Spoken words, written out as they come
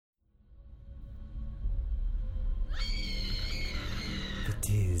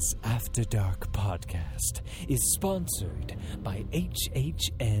Today's After Dark podcast is sponsored by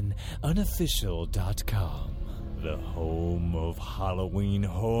HHNUnofficial.com, the home of Halloween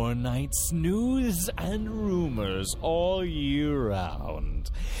Horror Nights news and rumors all year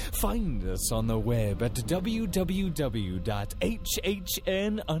round. Find us on the web at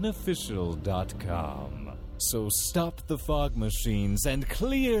www.hhnunofficial.com. So stop the fog machines and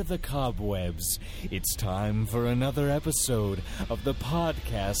clear the cobwebs. It's time for another episode of the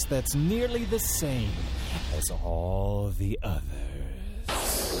podcast that's nearly the same as all the others.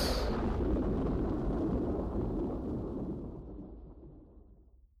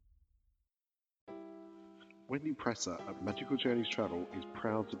 Wendy Presser at Magical Journeys Travel is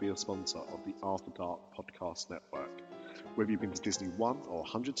proud to be a sponsor of the After Dark Podcast Network. Whether you've been to Disney 1 or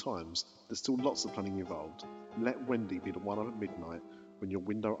 100 times, there's still lots of planning involved. Let Wendy be the one on at midnight when your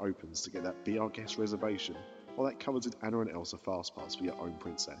window opens to get that Be Our Guest reservation or that comes with Anna and Elsa Fastpass for your own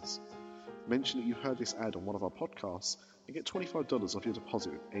princess. Mention that you heard this ad on one of our podcasts and get $25 off your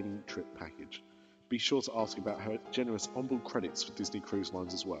deposit with any trip package. Be sure to ask about her generous onboard credits for Disney Cruise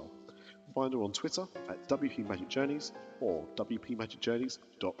Lines as well. Find her on Twitter at WP Magic Journeys or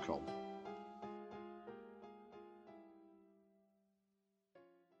WPMagicJourneys.com.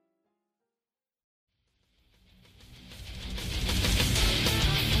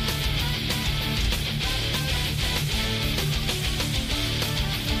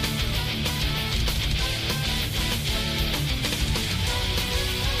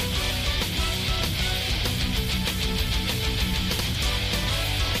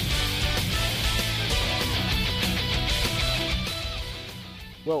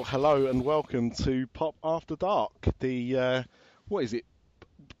 Well, hello and welcome to Pop After Dark, the, what is it,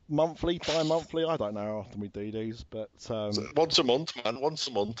 monthly, bi-monthly? I don't know how often we do these, but... Once a month, man, once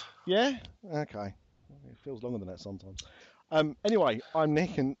a month. Yeah? Okay. It feels longer than that sometimes. Anyway, I'm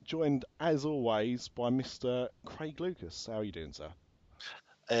Nick and joined, as always, by Mr. Craig Lucas. How are you doing, sir?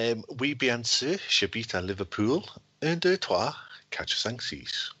 Oui bien sûr, j'habite à Liverpool. 1, 2, 3, 4, 5,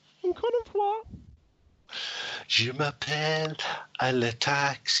 6. Encore une fois. Je m'appelle à le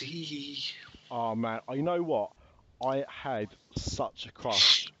taxi. Oh, man. You know what? I had such a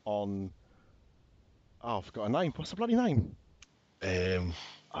crush on... Oh, I forgot her name. What's the bloody name?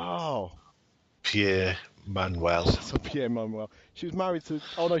 Pierre Manuel. So Pierre Manuel. She was married to...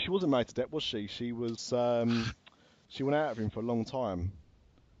 Oh, no, she wasn't married to Depp, was she? She was... She went out of him for a long time.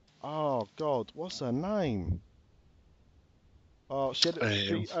 Oh, God. What's her name? Oh, she had...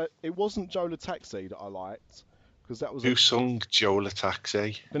 it wasn't Joe Le Taxi that I liked. Because that was... Who sung Joe Le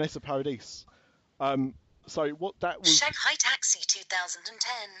Taxi? Vanessa Paradis. So what that was... Shanghai Taxi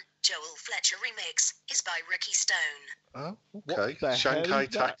 2010, Joel Fletcher remix, is by Ricky Stone. Oh, okay. Shanghai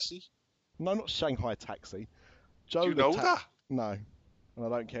Taxi? No, not Shanghai Taxi. Do you know that? No. And I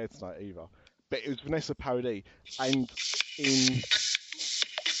don't care to know either. But it was Vanessa Paradis. And in...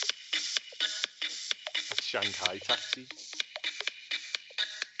 Shanghai Taxi.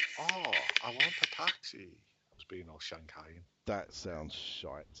 Oh, I want a taxi. I was being all Shanghai. That sounds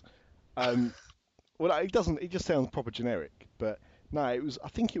shite. Well, it doesn't. It just sounds proper generic. But no, it was. I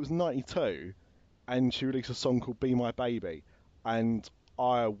think it was '92, and she released a song called "Be My Baby," and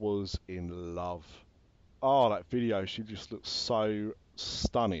I was in love. Oh, that video! She just looked so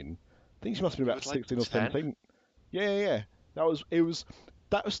stunning. I think she must have been about 16 or 17. Yeah. That was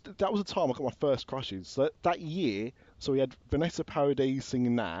the time I got my first crushes. So that year, so we had Vanessa Paradis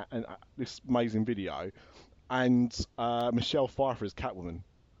singing that and this amazing video, and Michelle Pfeiffer as Catwoman.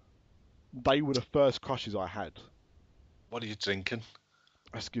 They were the first crushes I had. What are you drinking?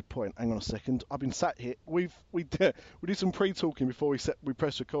 That's a good point. Hang on a second. I've been sat here. We did some pre-talking before we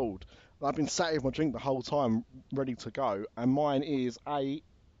press record. I've been sat here with my drink the whole time, ready to go. And mine is a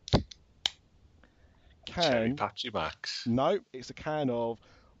can. Cherry Patchy Max. No, it's a can of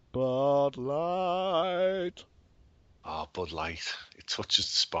Bud Light. Oh, Bud Light. It touches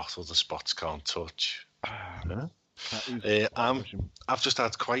the spot or the spots can't touch. Huh? I've just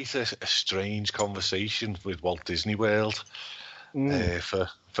had quite a strange conversation with Walt Disney World for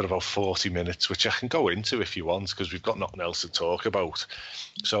about 40 minutes, which I can go into if you want, because we've got nothing else to talk about.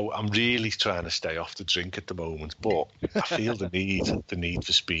 So I'm really trying to stay off the drink at the moment, but I feel the need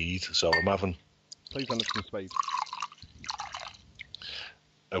for speed. So I'm having... Please don't listen to speed.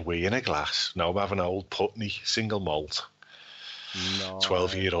 A wee in a glass. Now I'm having an Old Putney single malt. Nice.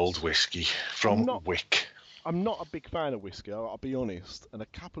 12-year-old whiskey from Wick. I'm not a big fan of whiskey, I'll be honest. And a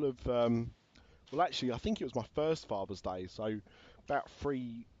couple of, well, actually, I think it was my first Father's Day, so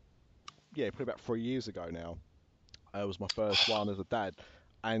probably about 3 years ago now. It was my first one as a dad.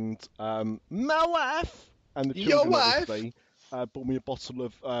 And my wife and the children, obviously, bought me a bottle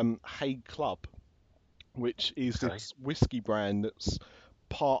of Hague Club, which is Okay. this whiskey brand that's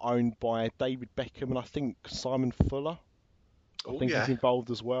part owned by David Beckham and I think Simon Fuller. I Oh, think yeah. he's involved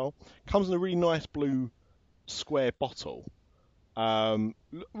as well. Comes in a really nice blue square bottle.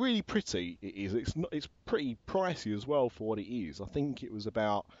 Really pretty it is. It's pretty pricey as well for what it is. I think it was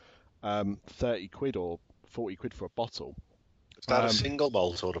about 30 quid or 40 quid for a bottle. Is that a single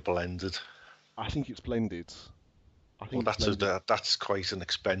malt or a blended? I think it's blended. Well, that's quite an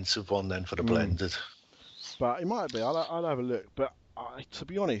expensive one then for a blended. But it might be. I'll have a look. But to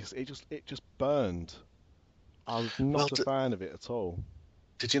be honest, it just burned. I was not a fan of it at all.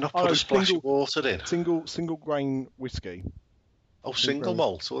 Did you not put a splash of water in? Single grain whiskey. Oh, single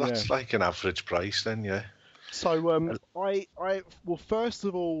malt. Well, that's like an average price then, yeah. So well, first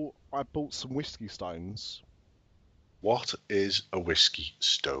of all, I bought some whiskey stones. What is a whiskey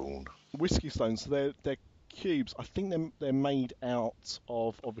stone? Whiskey stones. So they're cubes. I think they're made out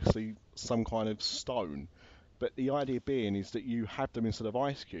of obviously some kind of stone. But the idea being is that you have them instead of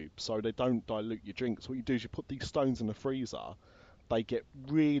ice cubes, so they don't dilute your drinks. What you do is you put these stones in the freezer. They get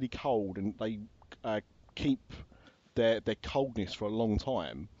really cold and they keep their coldness for a long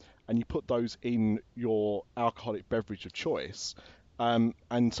time. And you put those in your alcoholic beverage of choice, and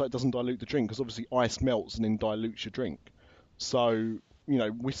so it doesn't dilute the drink, because obviously ice melts and then dilutes your drink. So,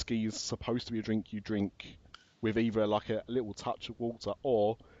 whiskey is supposed to be a drink you drink with either like a little touch of water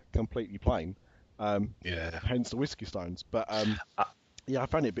or completely plain. Hence the whiskey stones. But I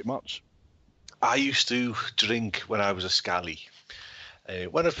found it a bit much. I used to drink when I was a scally.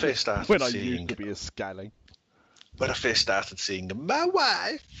 When I first started when I used to be a scally. When I first started seeing my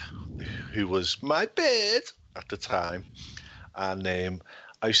wife, who was my bed at the time, and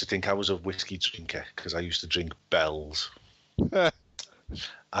I used to think I was a whiskey drinker because I used to drink Bells. And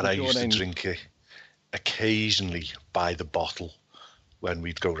I used to drink it occasionally by the bottle. When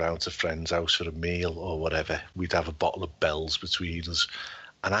we'd go round to friends' house for a meal or whatever, we'd have a bottle of Bells between us.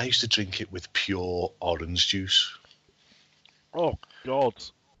 And I used to drink it with pure orange juice. Oh, God.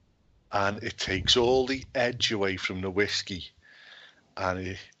 And it takes all the edge away from the whiskey.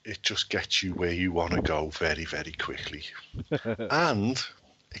 And it just gets you where you want to go very, very quickly. And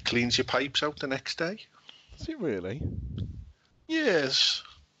it cleans your pipes out the next day. Does it really? Yes.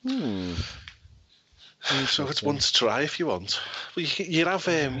 So it's one to try if you want. Well, you can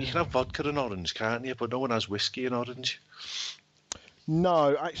have vodka and orange, can't you? But no one has whiskey and orange.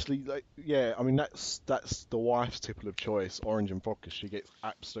 No, actually, I mean that's the wife's tipple of choice, orange and vodka. She gets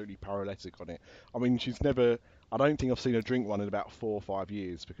absolutely paralytic on it. I mean, I don't think I've seen her drink one in about 4 or 5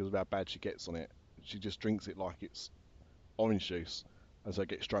 years because of how bad she gets on it. She just drinks it like it's orange juice, and so it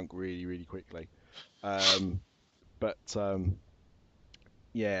gets drunk really, really quickly. I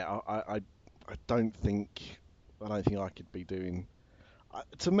don't think I could be doing.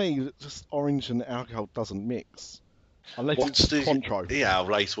 To me, just orange and alcohol doesn't mix. Unless it's Cointreau. Yeah,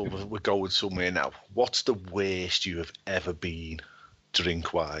 right. Well, we're going somewhere now. What's the worst you have ever been,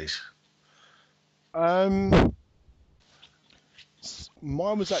 drink-wise? Mine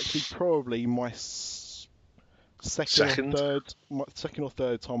was actually probably my second or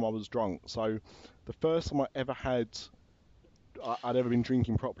third time I was drunk. So the first time I'd ever been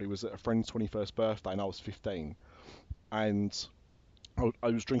drinking properly was at a friend's 21st birthday, and I was 15. And I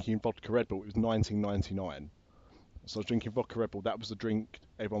was drinking vodka Red Bull. It was 1999. So I was drinking vodka Red Bull. That was the drink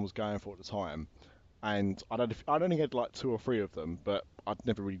everyone was going for at the time. And I'd only had like 2 or 3 of them, but I'd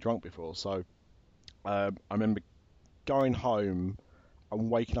never really drunk before. So I remember going home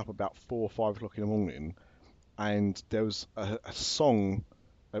and waking up about 4 or 5 o'clock in the morning, and there was a song,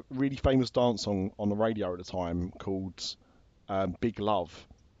 a really famous dance song on the radio at the time called Big Love,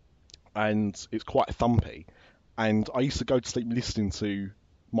 and it's quite thumpy. And I used to go to sleep listening to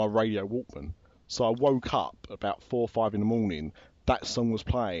my radio Walkman. So I woke up about 4 or 5 in the morning, that song was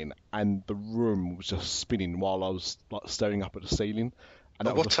playing, and the room was just spinning while I was like staring up at the ceiling. And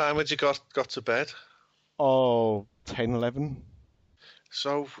at what time had you got to bed? Oh, 10, 11.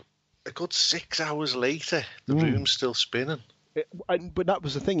 So a good 6 hours later, the room's still spinning. But that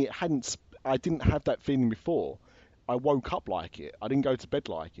was the thing, I didn't have that feeling before. I woke up like it. I didn't go to bed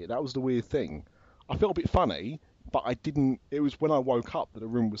like it. That was the weird thing. I felt a bit funny, but I didn't. It was when I woke up that the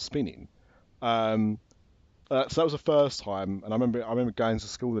room was spinning. So that was the first time, and I remember going to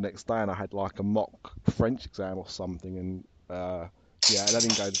school the next day, and I had like a mock French exam or something, and that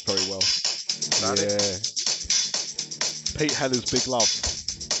didn't go very well. Pete Heller's Big Love.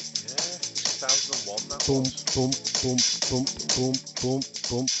 Yeah, 2001. That boom, was. Boom, boom, boom, boom, boom,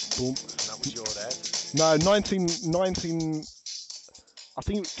 boom, boom. And that was your head. No, 19. I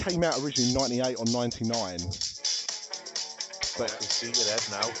think it came out originally in 98 or 99. I can see your head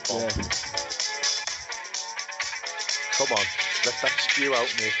now. Yeah. Come on, let that spew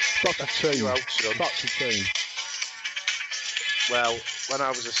out, mate. Such a tune. Spew out, son. Such a tune. Well, when I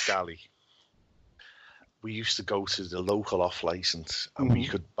was a scally, we used to go to the local off licence and we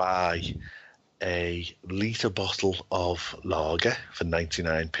could buy a litre bottle of lager for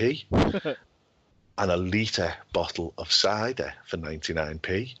 99p and a litre bottle of cider for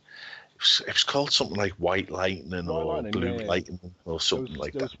 99p. It was called something like White Lightning or Blue Lightning or something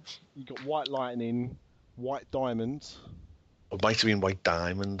like that. You got White Lightning, White Diamonds. It might have been White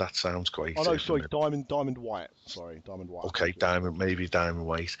Diamond. That sounds quite. Oh no, sorry, Diamond White. Sorry, Diamond White. Okay, maybe Diamond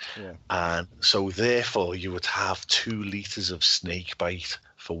White. Yeah. And so therefore, you would have 2 litres of snakebite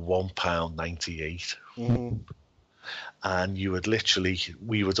for £1.98. And you would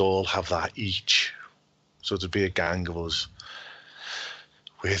we would all have that each. So there'd be a gang of us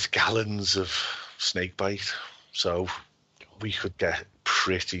with gallons of snakebite. So we could get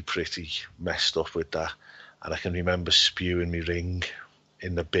pretty messed up with that. And I can remember spewing my ring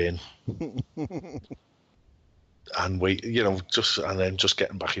in the bin. And then just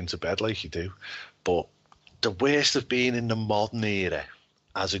getting back into bed like you do. But the worst of being in the modern era,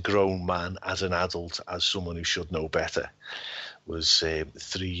 as a grown man, as an adult, as someone who should know better, was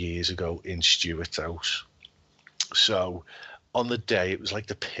 3 years ago in Stuart's house. So on the day, it was like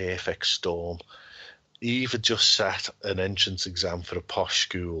the perfect storm. Eve had just sat an entrance exam for a posh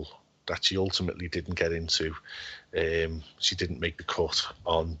school that she ultimately didn't get into. She didn't make the cut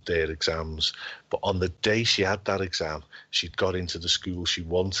on their exams. But on the day she had that exam, she'd got into the school she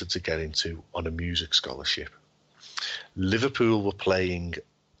wanted to get into on a music scholarship. Liverpool were playing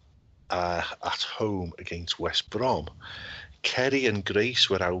at home against West Brom. Kerry and Grace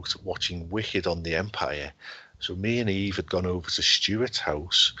were out watching Wicked on the Empire. So me and Eve had gone over to Stuart's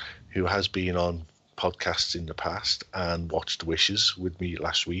house, who has been on podcasts in the past and watched Wishes with me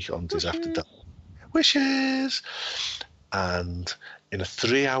last week on Diz After Dark. Wishes! And in a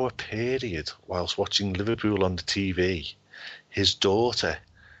 3-hour period, whilst watching Liverpool on the TV, his daughter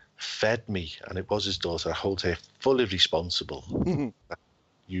fed me, and it was his daughter, I hold her fully responsible.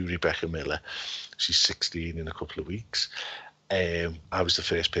 You, Rebecca Miller. She's 16 in a couple of weeks. I was the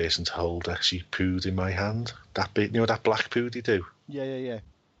first person to hold her. She pooed in my hand. That bit, that black poo they do? Yeah.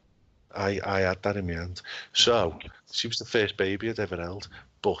 I had that in my hand. So she was the first baby I'd ever held,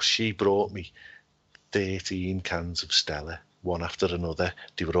 but she brought me 13 cans of Stella, one after another.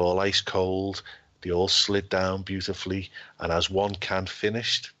 They were all ice cold. They all slid down beautifully. And as one can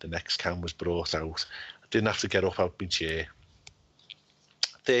finished, the next can was brought out. I didn't have to get up out my chair.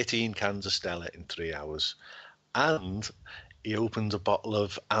 13 cans of Stella in 3 hours. And he opened a bottle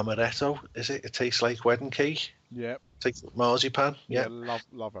of amaretto. Is it? It tastes like wedding cake. Yeah. Tastes like marzipan. Yeah,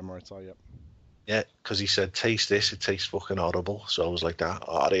 love amaretto, yep. Yeah, because he said, taste this, it tastes fucking horrible. So I was like, that,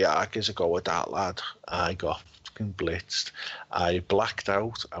 I gives a go with that, lad. I got fucking blitzed. I blacked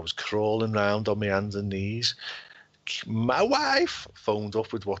out. I was crawling round on my hands and knees. My wife phoned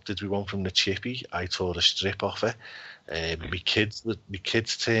up with, what did we want from the chippy? I tore a strip off her. My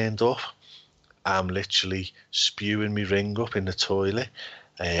kids turned up. I'm literally spewing my ring up in the toilet.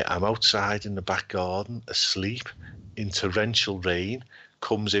 I'm outside in the back garden, asleep, in torrential rain,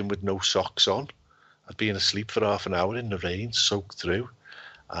 comes in with no socks on. I'd been asleep for half an hour in the rain, soaked through.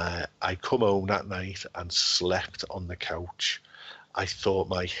 I come home that night and slept on the couch. I thought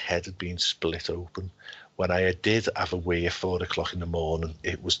my head had been split open. When I did have a wee at 4 o'clock in the morning,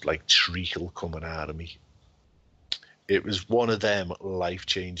 it was like treacle coming out of me. It was one of them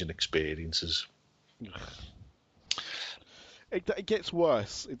life-changing experiences. It gets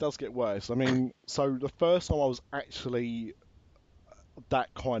worse. It does get worse. I mean, so the first time I was actually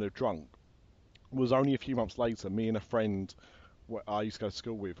that kind of drunk was only a few months later. Me and a friend I used to go to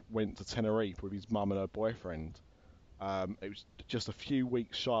school with went to Tenerife with his mum and her boyfriend. It was just a few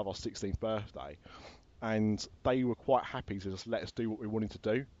weeks shy of our 16th birthday, and they were quite happy to just let us do what we wanted to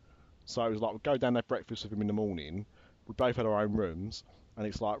do. So it was like, we'd go down, have breakfast with him in the morning. We both had our own rooms, and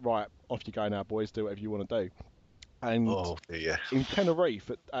it's like, right, off you go now, boys, do whatever you want to do. And in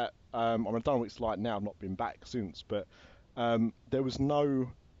Tenerife, I don't know what it's like now, I've not been back since, but there was no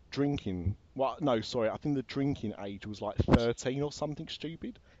drinking. Well, no, sorry, I think the drinking age was like 13 or something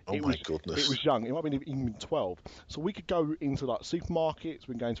stupid. My goodness. It was young. It might have been even 12. So we could go into like supermarkets,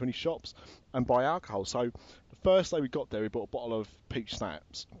 we could go into any shops and buy alcohol. So the first day we got there, we bought a bottle of peach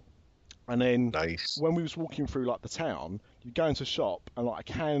snaps. And then when we was walking through like the town, you'd go into a shop and like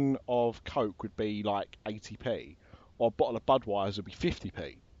a can of Coke would be like 80p, or a bottle of Budweiser would be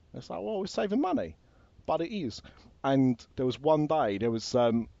 50p. It's like, well, we're saving money. But it is. And there was one day, there was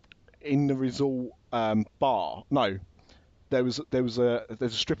in the resort bar, no, there's a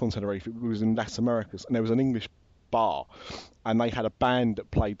strip on Tenerife. It was in Las Americas, and there was an English bar, and they had a band that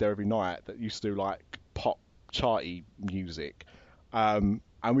played there every night that used to do like pop charty music. And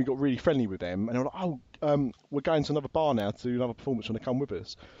we got really friendly with them, and they were like, we're going to another bar now to do another performance. Want to come with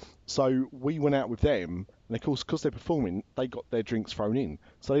us? So we went out with them, and of course, because they're performing, they got their drinks thrown in.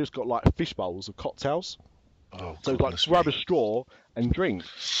 So they just got like fish bowls of cocktails. Oh, so it was like grab a straw and drink,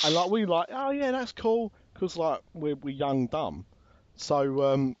 and like we were like, oh yeah, that's cool, because like we're young dumb.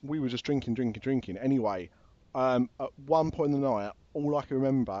 So we were just drinking. Anyway, at one point in the night, all I can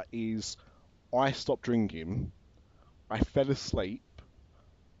remember is I stopped drinking, I fell asleep,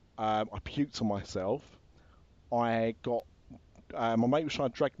 I puked on myself, I got my mate was trying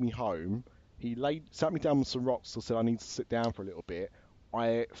to drag me home. He sat me down on some rocks and said I need to sit down for a little bit.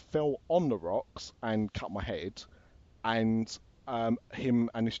 I fell on the rocks and cut my head, and him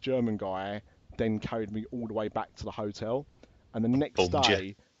and this German guy then carried me all the way back to the hotel. And the next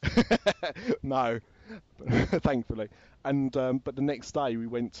day, no, thankfully. And but the next day we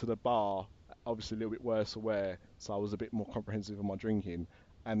went to the bar, obviously a little bit worse aware, so I was a bit more comprehensive in my drinking.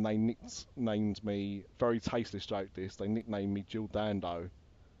 And they nicknamed me, very tasteless joke this, they nicknamed me Jill Dando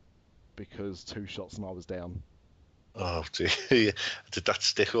because 2 shots and I was down. Oh dear. Did that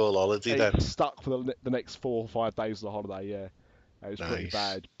stick all holiday then? It stuck for the next 4 or 5 days of the holiday, yeah. It was pretty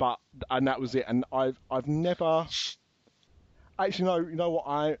bad. And that was it. And I've never... Actually, no, you know what,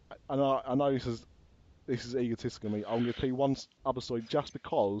 I know this is egotistical of me. I'm going to tell you one other story just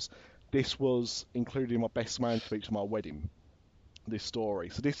because this was included in my best man speech at my wedding. This story.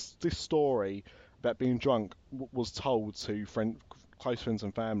 So this story about being drunk was told to close friends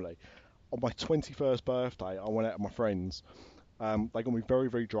and family. On my 21st birthday, I went out with my friends. They got me very,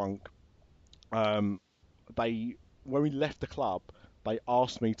 very drunk. When we left the club, they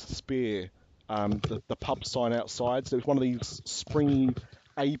asked me to spear the pub sign outside. So it was one of these springy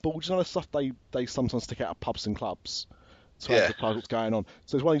A-balls. You know the stuff they sometimes stick out of pubs and clubs to advertise what's going on.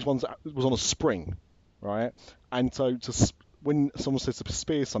 So it's one of these ones that was on a spring, right? And so when someone says to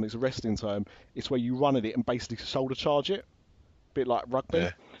spear something, it's a wrestling term. It's where you run at it and basically shoulder charge it, a bit like rugby.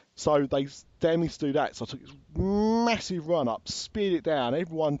 Yeah. So they dared me to do that. So I took this massive run up, speared it down.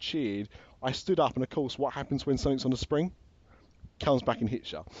 Everyone cheered. I stood up, and of course, what happens when something's on a spring? Comes back and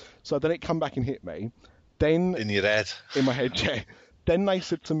hits you. So then it come back and hit me. Then in your head. In my head, yeah. Then they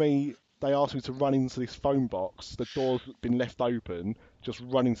said to me, they asked me to run into this phone box. The door's been left open. Just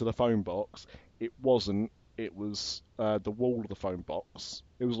run into the phone box. It wasn't. It was the wall of the phone box.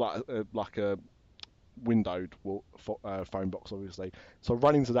 It was like a windowed phone box, obviously. So I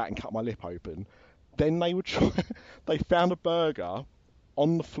ran into that and cut my lip open. Then they found a burger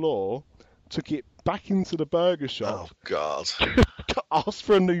on the floor, took it back into the burger shop. Oh, God. Asked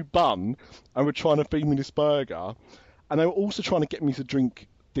for a new bun, and were trying to feed me this burger. And they were also trying to get me to drink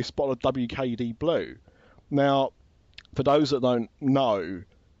this bottle of WKD Blue. Now, for those that don't know,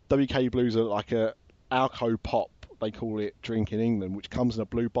 WKD Blues are like a Alco Pop, they call it, drink in England, which comes in a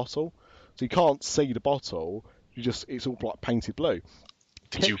blue bottle. So you can't see the bottle, it's all like painted blue.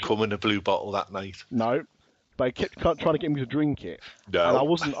 Did you come in a blue bottle that night? No. They kept trying to get me to drink it. No. And I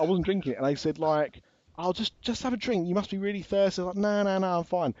wasn't drinking it. And they said, like, "Oh, just have a drink. You must be really thirsty." I was like, no, I'm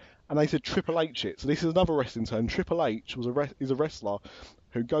fine. And they said Triple H it. So this is another wrestling term. Triple H is a wrestler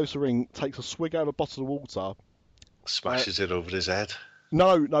who goes to the ring, takes a swig out of a bottle of water. Smashes it over his head.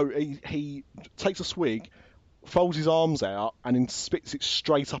 No, he takes a swig, folds his arms out, and then spits it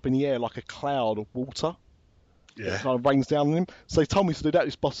straight up in the air like a cloud of water. Yeah. It kind of rains down on him. So they told me to do that,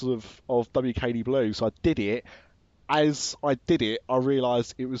 this bottle of WKD Blue. So I did it. As I did it, I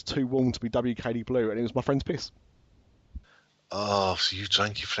realised it was too warm to be WKD Blue, and it was my friend's piss. Oh, so you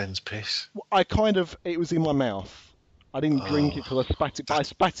drank your friend's piss? It was in my mouth. I didn't drink it because I spat it, but I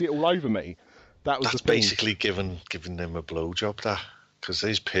spat it all over me. That's basically giving them a blowjob, that. Because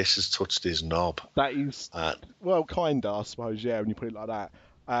his piss has touched his knob. That is, well, kinda, I suppose, yeah, when you put it like that.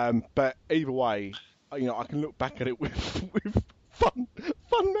 But either way, I can look back at it with fun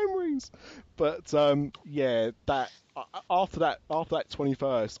memories. But yeah, after that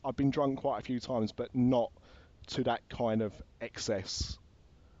 21st, I've been drunk quite a few times, but not to that kind of excess.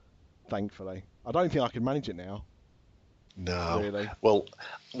 Thankfully, I don't think I can manage it now. No, really. Well,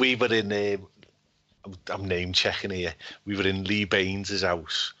 we were in. I'm name checking here. We were in Lee Baines'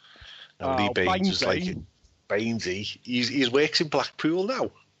 house. Now, Lee Baines was like Bainesy. He works in Blackpool now.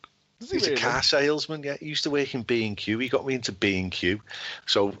 He's a car salesman. Yeah, he used to work in B&Q. He got me into B&Q.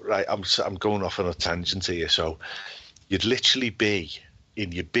 So right, I'm going off on a tangent here. So you'd literally be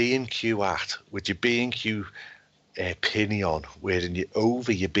in your B&Q hat with your B&Q pinny on, wearing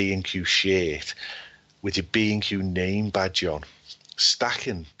over your B&Q shirt, with your B&Q name badge on,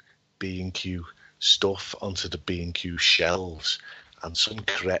 stacking B&Q stuff onto the B&Q shelves, and some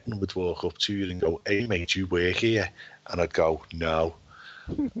cretin would walk up to you and go, "Hey mate, you work here?" And I'd go, "No."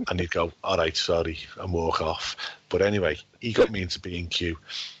 And he'd go, "All right, sorry," and walk off. But anyway, he got me into B&Q.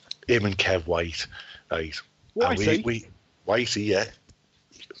 Him and Kev White, right? Whitey? And Whitey, yeah.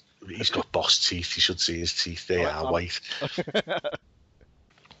 He's got boss teeth. You should see his teeth. They are white.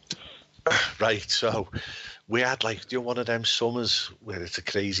 Right, so we had one of them summers where it's a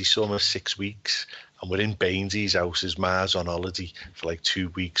crazy summer, 6 weeks, and we're in Bainesy's house. His ma's on holiday for like 2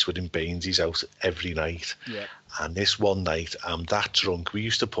 weeks. We're in Bainesy's house every night. Yeah. And this one night, I'm that drunk. We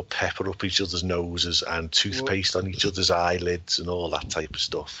used to put pepper up each other's noses and toothpaste on each other's eyelids and all that type of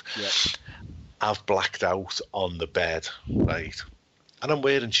stuff. Yeah. I've blacked out on the bed, right? And I'm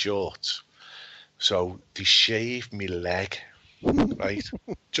wearing shorts. So they shaved me leg, right?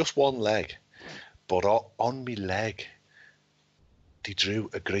 Just one leg. But on me leg, they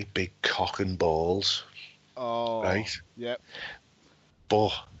drew a great big cock and balls. Oh. Right? Yep.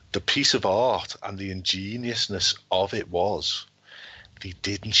 But the piece of art and the ingeniousness of it was they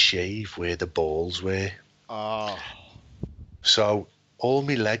didn't shave where the balls were. Oh. So all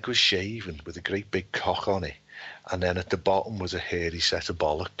my leg was shaven with a great big cock on it, and then at the bottom was a hairy set of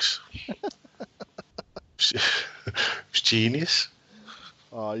bollocks. It was genius.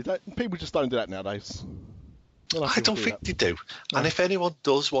 Oh, people just don't do that nowadays. I don't think they do. No. And if anyone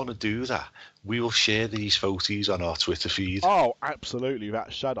does want to do that, we will share these photos on our Twitter feed. Oh, absolutely,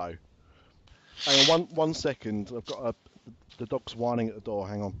 that shadow. Hang on, one second. I've got the dog's whining at the door.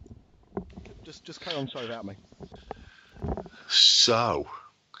 Hang on. Just carry on. Sorry about me. So,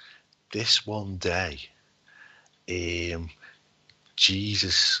 this one day,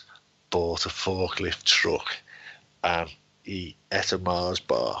 Jesus bought a forklift truck and he ate a Mars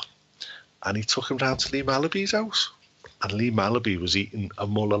bar. And he took him down to Lee Malaby's house. And Lee Malaby was eating a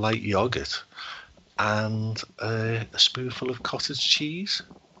Muller Light yoghurt and a spoonful of cottage cheese.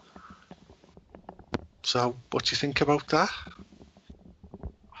 So, what do you think about that?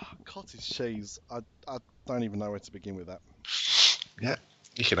 Cottage cheese. I don't even know where to begin with that. Yeah,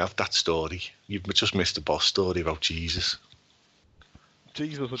 you can have that story. You've just missed the boss story about Jesus.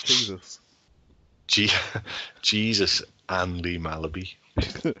 Jesus or Jesus? Jesus and Lee Malaby.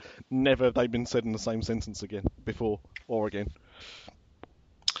 Never have they been said in the same sentence again, before or again.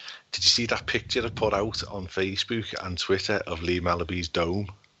 Did you see that picture I put out on Facebook and Twitter of Lee Malaby's dome?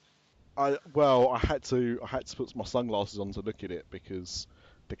 I had to put my sunglasses on to look at it because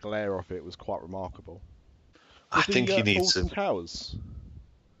the glare of it was quite remarkable. I think he needs some Towers.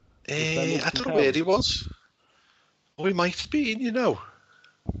 I don't know where he was. Oh, he might have been, you know.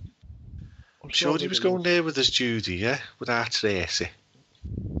 I'm sure he was going there with his Judy, yeah? With our Tracy.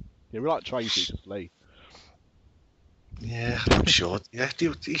 Yeah, we like Tracy, just Lee. Yeah, I'm sure. Yeah,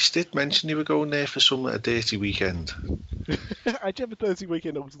 he did mention he were going there for a dirty weekend. Had you have a dirty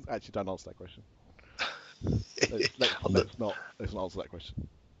weekend? Actually, don't answer that question. Let's not answer that question.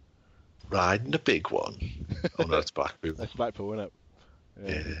 Riding a big one. Oh no, it's Blackpool. That's Blackpool, isn't it?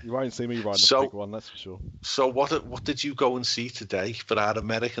 Yeah. You won't see me riding a big one, that's for sure. So what did you go and see today for our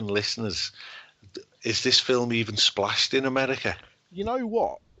American listeners? Is this film even splashed in America? You know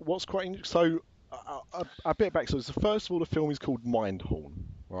what? What's quite interesting? So, a bit back. So, first of all, the film is called MindHorn,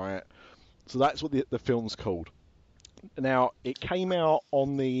 right? So that's what the film's called. Now, it came out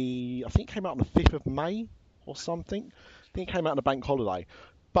on the 5th of May or something. I think it came out on a bank holiday.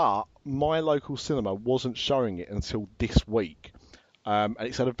 But my local cinema wasn't showing it until this week. And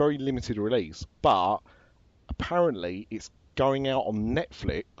it's had a very limited release. But apparently it's going out on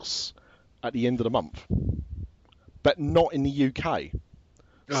Netflix at the end of the month. But not in the UK.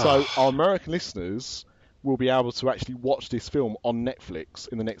 So our American listeners will be able to actually watch this film on Netflix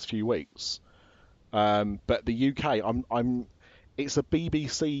in the next few weeks. But the UK, it's a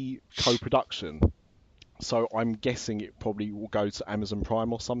BBC co-production. So I'm guessing it probably will go to Amazon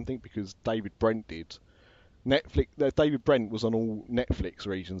Prime or something because David Brent did. David Brent was on all Netflix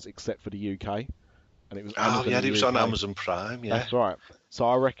regions except for the UK, and it was Amazon he was UK. on Amazon Prime. Yeah, that's right. So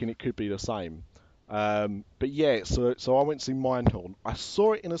I reckon it could be the same. But yeah, so I went to see MindHorn. I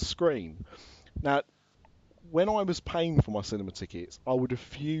saw it in a screen. Now, when I was paying for my cinema tickets, I would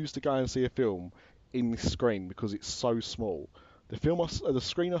refuse to go and see a film in this screen because it's so small. The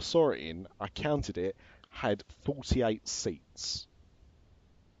screen I saw it in, I counted it, had 48 seats,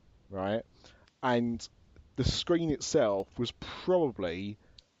 right? And the screen itself was probably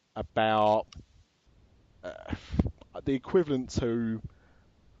about the equivalent to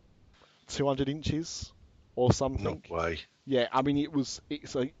 200 inches or something. No way. Yeah, I mean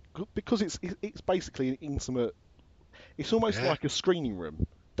because it's basically an intimate. It's almost like a screening room.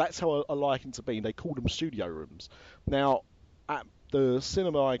 That's how I like it to be. They call them studio rooms. Now, at the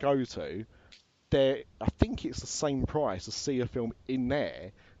cinema I go to, I think it's the same price to see a film in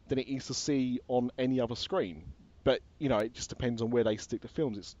there than it is to see on any other screen. But it just depends on where they stick the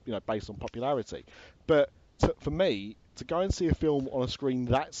films. It's based on popularity. But for me, to go and see a film on a screen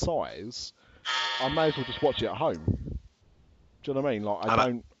that size, I may as well just watch it at home. Do you know what I mean?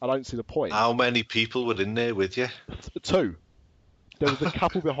 Like I don't see the point. How many people were in there with you? 2. There was a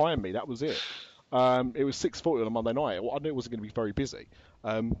couple behind me. That was it. It was 6:40 on a Monday night. Well, I knew it wasn't going to be very busy,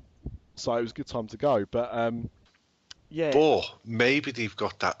 so it was a good time to go. But yeah. But maybe they've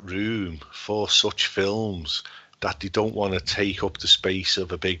got that room for such films that they don't want to take up the space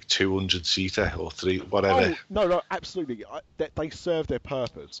of a big 200-seater or 3, whatever. Oh, no, absolutely. They serve their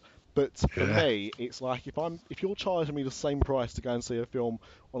purpose. But for me, it's like if you're charging me the same price to go and see a film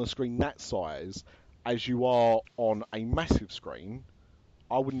on a screen that size as you are on a massive screen,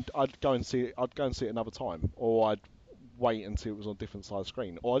 I'd go and see it. I'd go and see it another time, or I'd wait until it was on a different size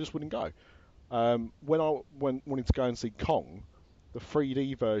screen, or I just wouldn't go. When I wanted to go and see Kong, the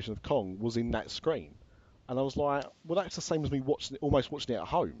 3D version of Kong was in that screen, and I was like, well, that's the same as me almost watching it at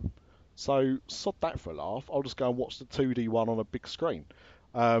home. So sod that for a laugh. I'll just go and watch the 2D one on a big screen.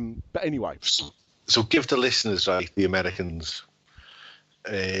 But anyway. So give the listeners, the Americans,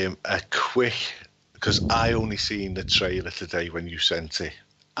 a quick, because I only seen the trailer today when you sent it,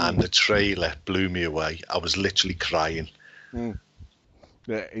 and the trailer blew me away. I was literally crying. Yeah,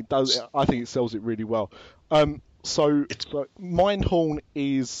 it does. I think it sells it really well. So MindHorn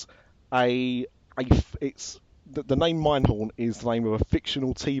is it's the name MindHorn is the name of a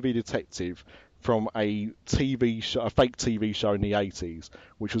fictional TV detective from a TV show, a fake TV show in the 80s,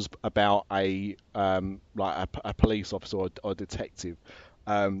 which was about a police officer or a detective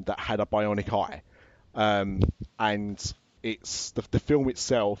that had a bionic eye. And it's the film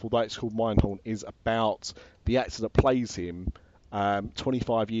itself, although it's called MindHorn, is about the actor that plays him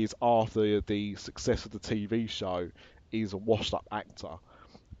 25 years after the success of the TV show is a washed-up actor.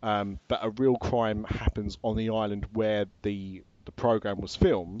 But a real crime happens on the island where the program was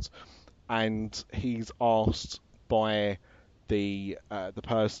filmed, and he's asked by the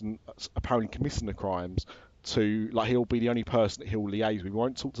person apparently committing the crimes to, he'll be the only person that he'll liaise with. He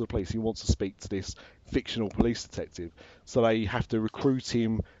won't talk to the police. He wants to speak to this fictional police detective. So they have to recruit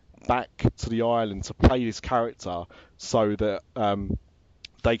him back to the island to play this character so that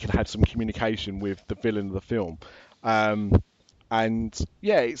they can have some communication with the villain of the film. And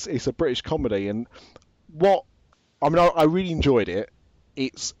yeah, it's a British comedy, and I really enjoyed it.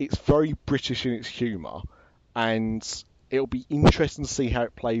 It's very British in its humour, and it'll be interesting to see how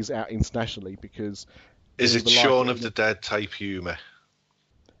it plays out internationally, because is it Shaun of the Dead type humour?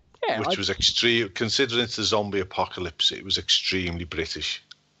 Yeah, which was extreme, considering it's a zombie apocalypse. It was extremely British.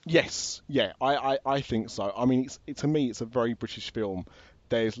 Yes, yeah, I think so. I mean, to me, it's a very British film.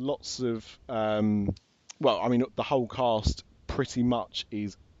 There's lots of the whole cast pretty much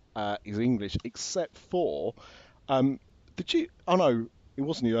is English, except for did you? Oh no, it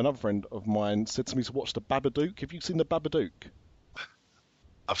wasn't you. Another friend of mine said to me to watch the Babadook. Have you seen the Babadook?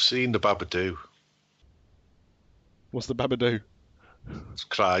 I've seen the Babadook. What's the Babadook? It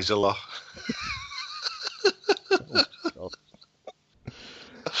cries a lot.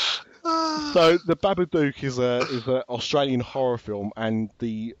 So the Babadook is a Australian horror film, and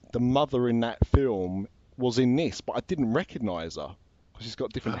the mother in that film was in this, but I didn't recognise her because she's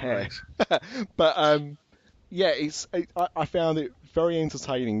got different hair. Right. But yeah, I found it very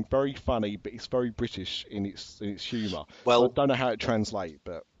entertaining, very funny, but it's very British in its humour. Well, so I don't know how it translates,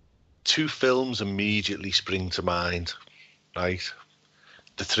 but 2 films immediately spring to mind, right?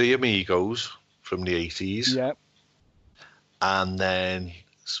 The Three Amigos from the 80s. Yeah. And then,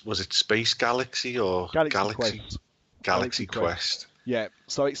 was it Space Galaxy or Galaxy Quest? Yeah,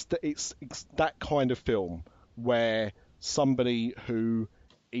 so it's that kind of film where somebody who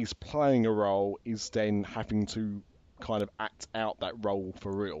is playing a role is then having to kind of act out that role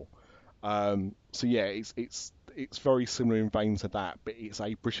for real. So yeah, it's very similar in vein to that, but it's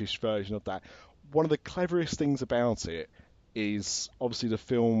a British version of that. One of the cleverest things about it is obviously the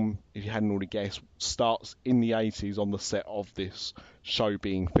film, if you hadn't already guessed, starts in the 80s on the set of this show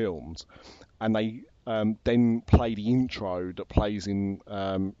being filmed, and they then play the intro that plays in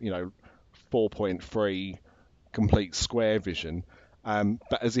 4.3 complete square vision,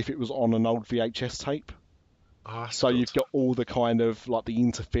 but as if it was on an old VHS tape. So you've got all the kind of the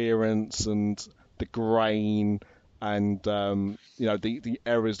interference and the grain and the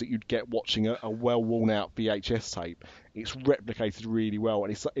errors that you'd get watching a well worn out VHS tape. It's replicated really well,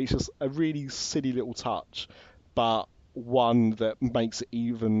 and it's just a really silly little touch, but one that makes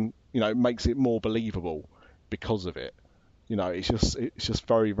it more believable because of it. It's just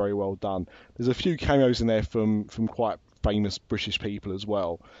very, very well done. There's a few cameos in there from quite famous British people as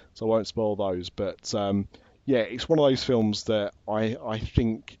well, so I won't spoil those. But yeah, it's one of those films that I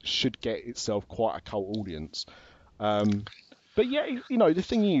think should get itself quite a cult audience. But yeah, the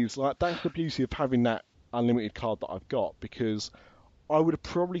thing is, like, that's the beauty of having that unlimited card that I've got, because I would have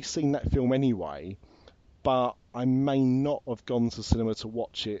probably seen that film anyway, but I may not have gone to cinema to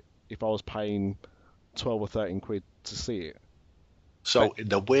watch it if I was paying 12 or 13 quid to see it. So, in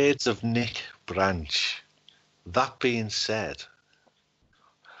the words of Nick Branch, that being said,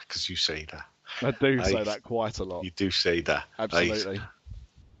 because you say that. I do say that quite a lot. You do say that. Absolutely. Right.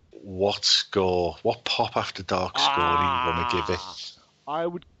 What pop after dark score do you want to give it? I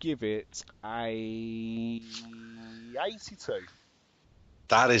would give it a 82.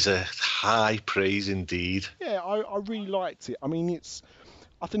 That is a high praise indeed. Yeah, I really liked it. I mean,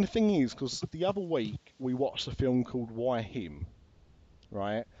 I think the thing is, because the other week we watched a film called Why Him,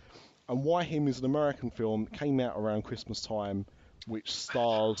 right? And Why Him is an American film that came out around Christmas time, which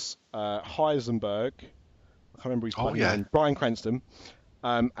stars Heisenberg, I can't remember his name, Bryan Cranston,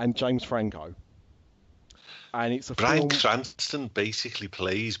 and James Franco. And it's Bryan Cranston basically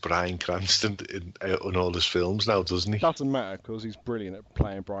plays Bryan Cranston in all his films now, doesn't he? Doesn't matter, because he's brilliant at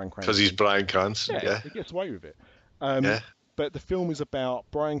playing Bryan Cranston. Because he's Bryan Cranston, yeah. He gets away with it. Yeah. But the film is about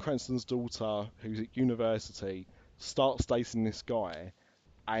Bryan Cranston's daughter, who's at university, starts dating this guy,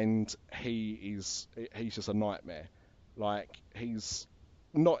 and he's just a nightmare. Like, he's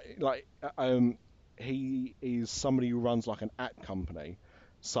not like he is somebody who runs like an app company,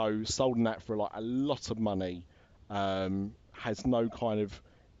 so sold an app for like a lot of money, has no kind of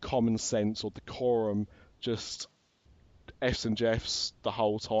common sense or decorum, just F's and Jeffs the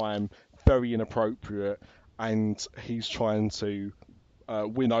whole time, very inappropriate, and he's trying to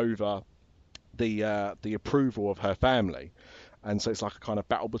win over the approval of her family, and so it's like a kind of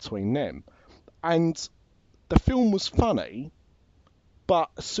battle between them. And the film was funny, but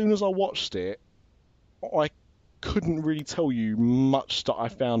as soon as I watched it, I couldn't really tell you much that I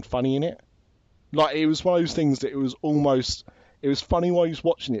found funny in it. Like, it was one of those things that it was funny while you was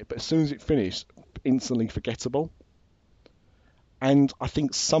watching it, but as soon as it finished, instantly forgettable. And I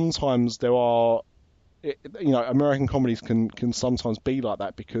think sometimes there are, American comedies can sometimes be like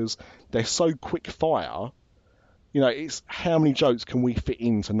that because they're so quick fire. It's how many jokes can we fit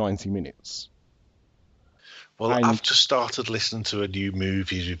into 90 minutes? Well, I've just started listening to a new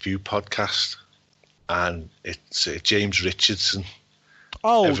movie review podcast, and it's James Richardson.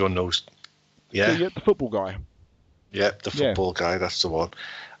 Oh, everyone knows. Yeah, the football guy. Yeah, the football guy. That's the one.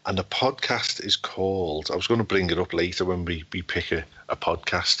 And the podcast is called. I was going to bring it up later when we pick a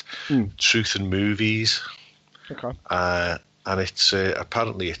podcast. Truth and Movies. Okay. And it's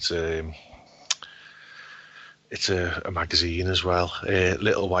apparently it's a magazine as well.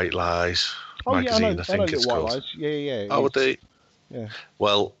 Little White Lies. Magazine, I think it's called. Lies. Yeah. Oh, they? Yeah.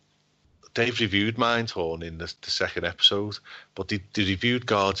 Well, they've reviewed MindHorn in the second episode, but they reviewed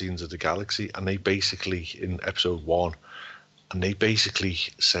Guardians of the Galaxy, and they basically, in episode 1, and they basically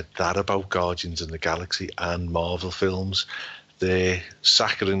said that about Guardians of the Galaxy and Marvel films. They're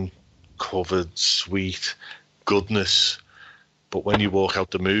saccharine covered, sweet goodness, but when you walk out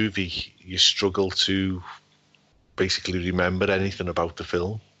the movie, you struggle to basically remember anything about the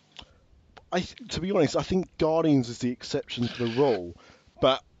film. To be honest, I think Guardians is the exception to the rule,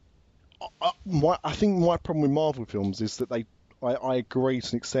 but I think my problem with Marvel films is that I agree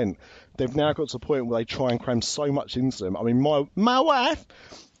to an extent. They've now got to the point where they try and cram so much into them. I mean, my wife,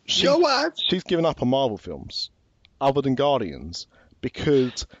 she's given up on Marvel films, other than Guardians,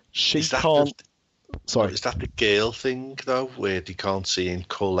 because she can't. Sorry, is that the Gale thing though, where they can't see in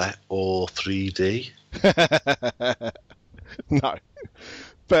colour or 3D? No.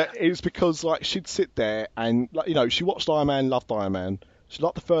 But it's because, like, she'd sit there and, like, she watched Iron Man, loved Iron Man. She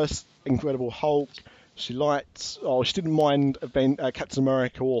liked the first Incredible Hulk. She didn't mind Captain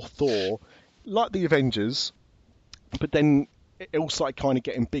America or Thor. Liked the Avengers. But then it all started kind of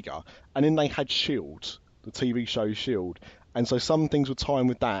getting bigger. And then they had S.H.I.E.L.D., the TV show S.H.I.E.L.D. And so some things would tie in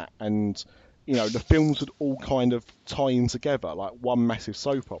with that. And, the films would all kind of tie in together, like one massive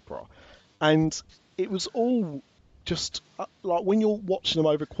soap opera. And it was all just like when you're watching them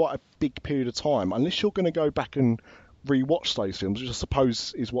over quite a big period of time, unless you're going to go back and rewatch those films, which I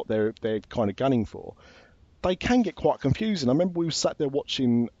suppose is what they're kind of gunning for, they can get quite confusing. I remember we sat there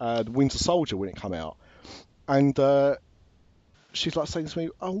watching The Winter Soldier when it came out, and she's like saying to me,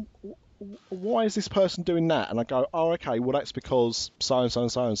 "Oh, why is this person doing that?" And I go, "Oh, okay, well that's because so and so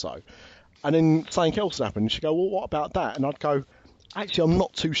and so and so." And then something else happened. She'd go, "Well, what about that?" And I'd go, "Actually, I'm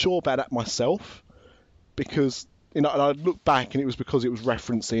not too sure about that myself, because and I'd look back and it was because it was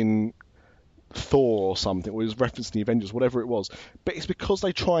referencing Thor or something, or it was referencing the Avengers, whatever it was. But it's because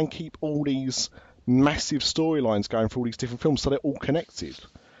they try and keep all these massive storylines going for all these different films, so they're all connected.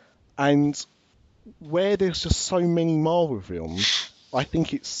 And where there's just so many Marvel films, I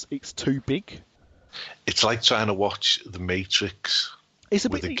think it's too big. It's like trying to watch The Matrix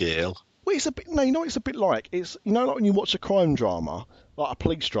with a girl. Well, it's a bit. No, it's a bit like like when you watch a crime drama, like a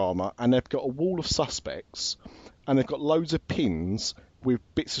police drama, and they've got a wall of suspects, and they've got loads of pins with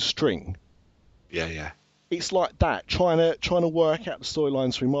bits of string. Yeah. It's like that, trying to work out the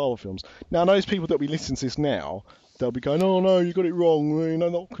storylines through Marvel films. Now, those people that will be listening to this now, they'll be going, "Oh no, you got it wrong,"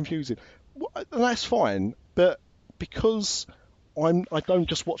 not confusing. Well, and that's fine, but because I don't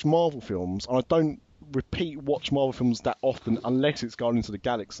just watch Marvel films, and I don't watch Marvel films that often unless it's Guardians of the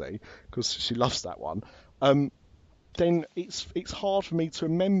Galaxy, because she loves that one. Then it's hard for me to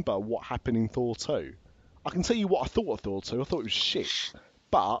remember what happened in Thor 2. I can tell you what I thought of Thor 2. I thought it was shit,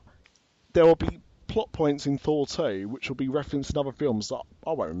 but there will be plot points in Thor 2 which will be referenced in other films that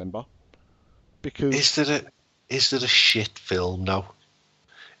I won't remember. Because is there a shit film now?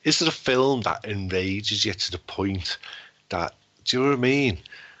 Is there a film that enrages you to the point that, do you know what I mean?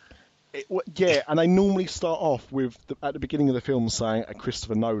 Yeah, and they normally start off with at the beginning of the film saying a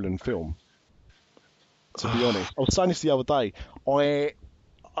Christopher Nolan film. To be honest, I was saying this the other day. I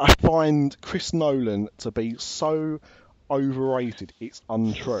find Chris Nolan to be so overrated, it's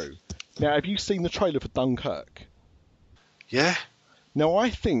untrue. Now, have you seen the trailer for Dunkirk? Yeah. Now, I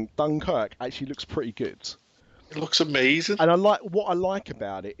think Dunkirk actually looks pretty good. It looks amazing. And what I like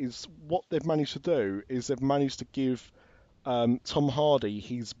about it is what they've managed to do is they've managed to give Tom Hardy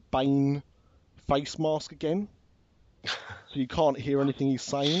his Bane face mask again. So you can't hear anything he's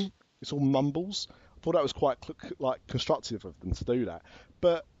saying. It's all mumbles. I thought that was quite constructive of them to do that.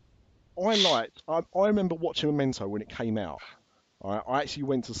 But I remember watching Memento when it came out. I actually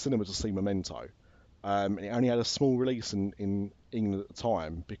went to the cinema to see Memento. It only had a small release in England at the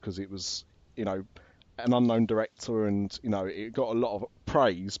time because it was, an unknown director and, it got a lot of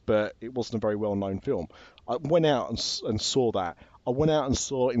praise, but it wasn't a very well-known film. I went out and saw that. I went out and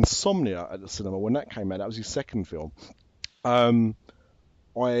saw Insomnia at the cinema when that came out. That was his second film. I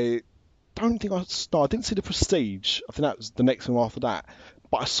didn't see The Prestige. I think that was the next film after that.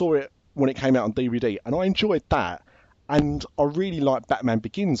 But I saw it when it came out on DVD, and I enjoyed that. And I really liked Batman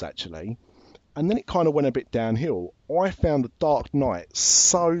Begins, actually. And then it kind of went a bit downhill. I found The Dark Knight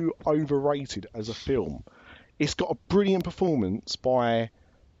so overrated as a film. It's got a brilliant performance by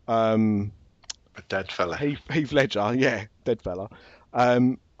a dead fella. Heath Ledger, yeah, dead fella.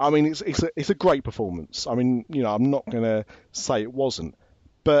 It's a great performance. I'm not going to say it wasn't.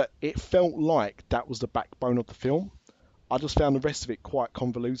 But it felt like that was the backbone of the film. I just found the rest of it quite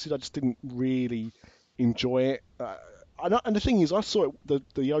convoluted. I just didn't really enjoy it. And the thing is, I saw it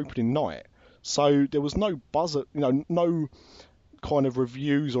the opening night, so there was no buzz, no kind of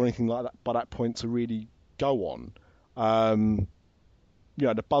reviews or anything like that by that point to really go on.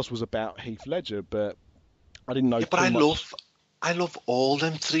 The buzz was about Heath Ledger, but I didn't know. Yeah, but I love all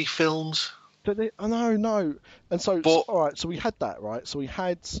them three films. I know. And so all right, so we had that, right? So we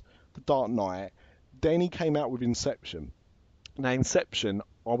had The Dark Knight, then he came out with Inception. Now, Inception,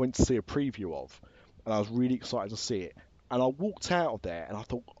 I went to see a preview of, and I was really excited to see it. And I walked out of there, and I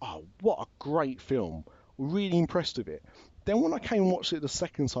thought, oh, what a great film. Really impressed with it. Then when I came and watched it the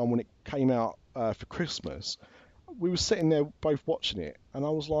second time when it came out for Christmas, we were sitting there both watching it, and I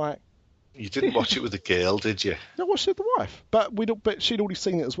was like... You didn't watch it with a girl, did you? No, I watched it with the wife. But she'd already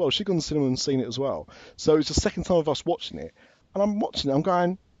seen it as well. She'd gone to the cinema and seen it as well. So it's the second time of us watching it. And I'm watching it, I'm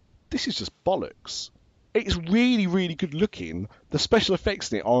going, this is just bollocks. It's really, really good looking. The special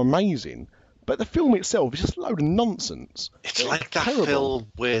effects in it are amazing. But the film itself is just a load of nonsense. It's like that film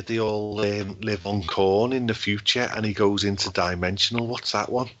where they all live on corn in the future and he goes interdimensional. What's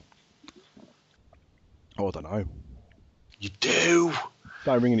that one? Oh, I don't know. You do.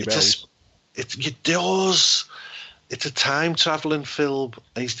 Don't ring any bells. It does. It's a time travelling film.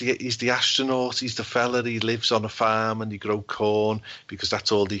 He's the astronaut. He's the fella. He lives on a farm and he grow corn because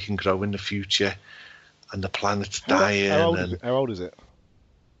that's all he can grow in the future. And the planet's dying. How old is it?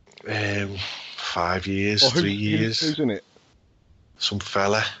 5 years, 3 years. Who's in it? Some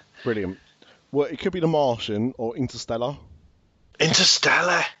fella. Brilliant. Well, it could be The Martian or Interstellar.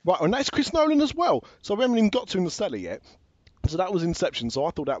 Interstellar. Right, and that's Chris Nolan as well. So we haven't even got to Interstellar yet. So that was Inception. So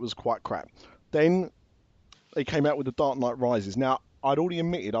I thought that was quite crap. Then they came out with The Dark Knight Rises. Now, I'd already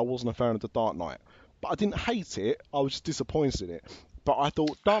admitted I wasn't a fan of The Dark Knight, but I didn't hate it. I was just disappointed in it. But I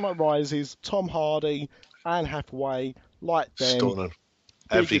thought Dark Knight Rises, Tom Hardy, Anne Hathaway, like them. Stunning.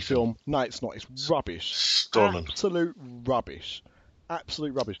 Every film. No, it's not. It's rubbish. Stunning. Absolute rubbish.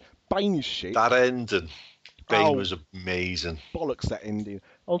 Absolute rubbish. Bane is shit. That ending. Bane was amazing. Bollocks, that ending.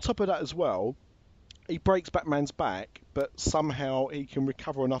 On top of that as well, he breaks Batman's back, but somehow he can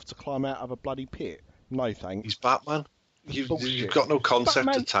recover enough to climb out of a bloody pit. No thanks. He's Batman. You've got no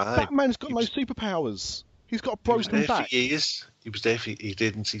concept of time. Batman's got no superpowers. He's got a broken back. He was there for years. He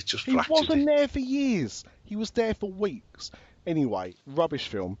didn't. He just fractured. He wasn't there for years. He was there for weeks. Anyway, rubbish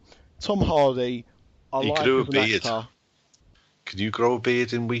film. Tom Hardy, I like grew as a an beard. actor. Can you grow a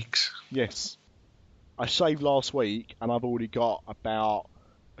beard in weeks? Yes. I shaved last week and I've already got about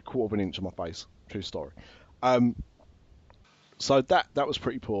a quarter of an inch on my face. True story. So that was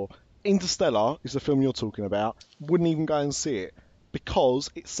pretty poor. Interstellar is the film you're talking about. Wouldn't even go and see it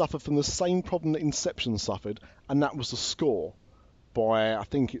because it suffered from the same problem that Inception suffered, and that was the score by, I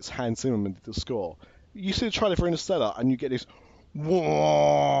think it's Hans Zimmerman did the score. You see the trailer for Interstellar and you get this and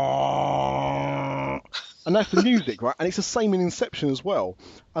that's the music, right? And it's the same in Inception as well.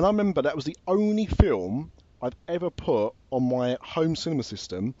 And I remember that was the only film I've ever put on my home cinema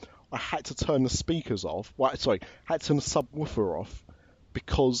system. I had to turn the speakers off. Had to turn the subwoofer off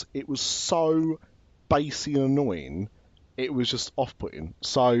because it was so bassy and annoying. It was just off-putting.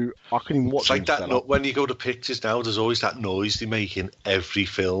 So I couldn't even watch it. It's like that. When you go to pictures now, there's always that noise they make in every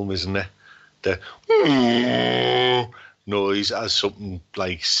film, isn't there? The noise as something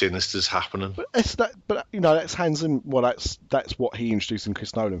like sinister's happening. But that's Hans Zimmer. Well, that's what he introduced in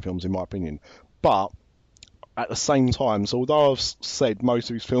Chris Nolan films, in my opinion. But at the same time, so although I've said most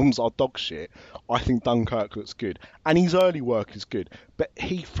of his films are dog shit, I think Dunkirk looks good, and his early work is good. But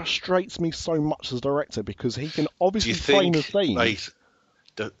he frustrates me so much as a director because he can obviously frame a theme. Right,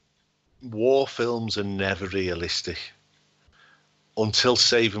 the war films are never realistic until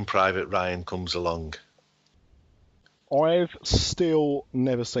Saving Private Ryan comes along. I've still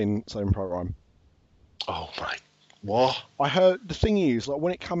never seen Saving Private Ryan. Oh my, what? I heard, the thing is, like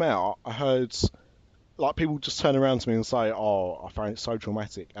when it came out, I heard like people just turn around to me and say, "Oh, I found it so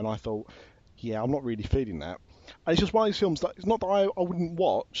traumatic," and I thought, yeah, I'm not really feeling that. And it's just one of these films that it's not that I wouldn't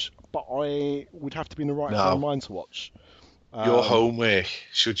watch, but I would have to be in the right frame of mind to watch. Your homework,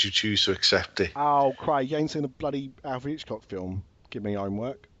 should you choose to accept it. Oh, Craig, you ain't seen a bloody Alfred Hitchcock film. Give me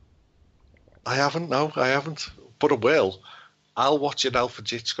homework. I haven't, no, I haven't. But I will. I'll watch an Alfred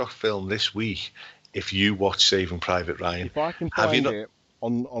Hitchcock film this week if you watch Saving Private Ryan. If I can find it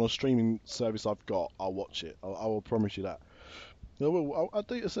on a streaming service I've got, I'll watch it. I will promise you that. I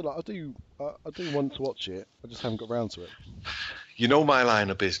do want to watch it. I just haven't got round to it. You know my line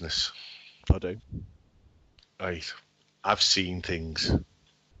of business. I do. Right. I've seen things.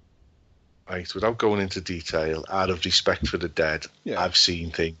 Right. Without going into detail, out of respect for the dead, I've seen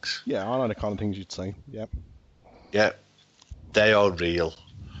things. Yeah, I know the kind of things you'd say. Yeah. Yeah. They are real.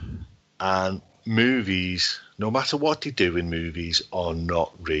 And movies, no matter what they do in movies, are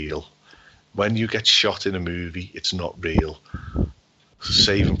not real. When you get shot in a movie, it's not real.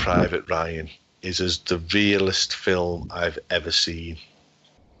 Saving Private Ryan is the realest film I've ever seen.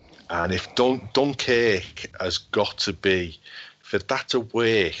 And if Dunkirk has got to be, for that to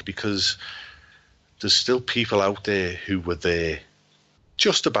work, because there's still people out there who were there.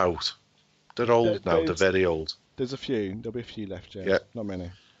 Just about. They're old now, they're very old. There's a few. There'll be a few left, yeah. Not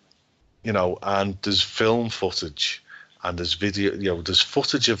many. You know, and there's film footage and there's video, you know, there's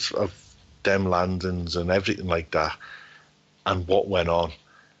footage of them landings and everything like that and what went on.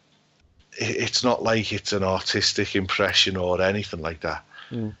 It's not like it's an artistic impression or anything like that.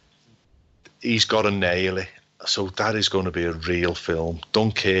 Mm. He's got to nail it. So that is going to be a real film.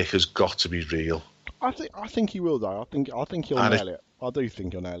 Dunkirk has got to be real. I think he will, though. I think he'll nail it. I do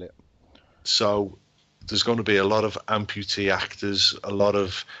think he'll nail it. So there's going to be a lot of amputee actors, a lot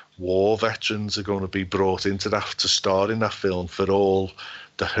of war veterans are going to be brought into that to star in that film for all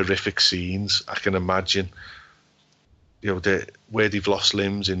the horrific scenes. I can imagine, you know, where they've lost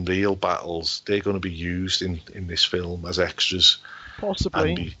limbs in real battles, they're going to be used in this film as extras.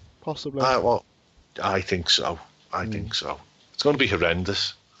 Possibly. Well, I think so. I think so. It's going to be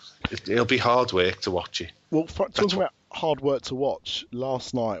horrendous. It'll be hard work to watch it. Well, talking about hard work to watch,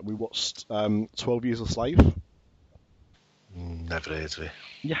 last night we watched 12 Years a Slave. Never heard of it.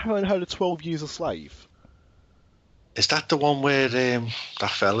 You haven't heard of 12 Years a Slave? Is that the one where that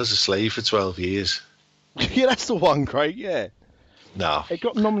fella's a slave for 12 years? Yeah, that's the one, Craig, yeah. No. It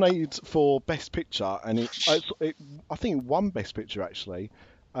got nominated for Best Picture, and I think it won Best Picture, actually.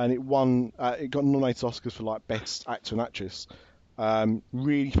 and it won. It got nominated Oscars for like best actor and actress.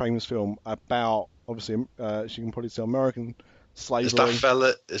 Really famous film about, obviously, as you can probably tell, American slavery.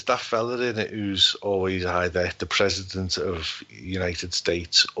 Is that fella in it who's always either the president of United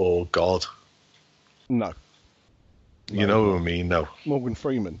States or God? No. You know who I mean? No. Morgan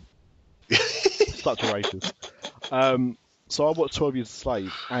Freeman. Such a racist. So I watched 12 Years a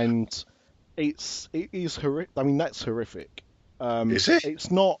Slave, and it is horrific. I mean, that's horrific. Is it? It's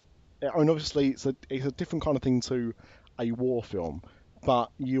not. I mean, obviously, it's a different kind of thing to a war film,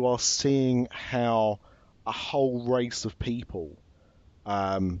 but you are seeing how a whole race of people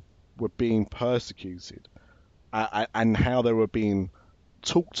were being persecuted, and how they were being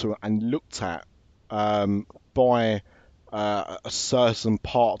talked to and looked at by a certain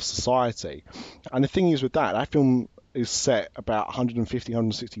part of society. And the thing is with that film is set about 150,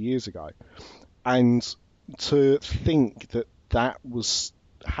 160 years ago. And to think that that was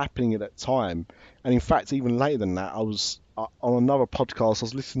happening at that time, and in fact, even later than that, I was on another podcast, I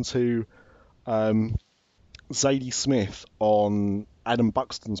was listening to Zadie Smith on Adam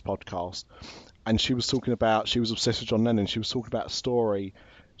Buxton's podcast, and she was obsessed with John Lennon. She was talking about a story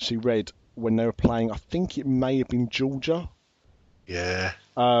she read when they were playing, I think it may have been Georgia. Yeah.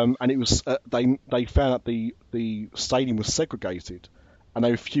 And it was they found out the stadium was segregated, and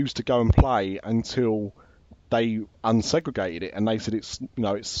they refused to go and play until they unsegregated it. And they said it's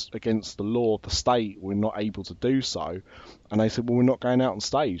against the law of the state. We're not able to do so. And they said, well, we're not going out on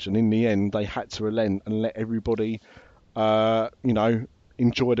stage. And in the end, they had to relent and let everybody,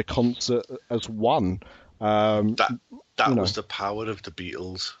 enjoy the concert as one. That was the power of the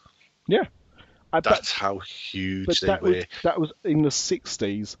Beatles. Yeah. That's how huge they were. That was in the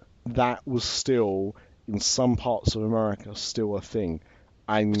 60s. That was still, in some parts of America, still a thing.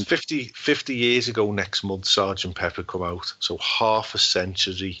 And 50 years ago next month, Sgt. Pepper come out. So half a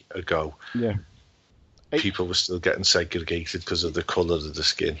century ago, yeah, people were still getting segregated because of the colour of the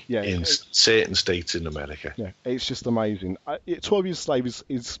skin in certain states in America. Yeah, it's just amazing. 12 Years a Slave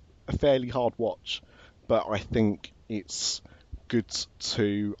is a fairly hard watch, but I think it's good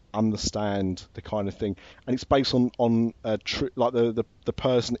to understand the kind of thing, and it's based on like the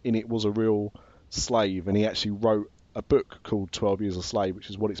person in it was a real slave, and he actually wrote a book called 12 Years a Slave, which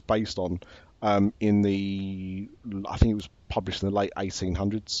is what it's based on. I think it was published in the late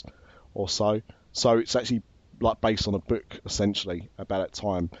 1800s or so. So it's actually like based on a book essentially about that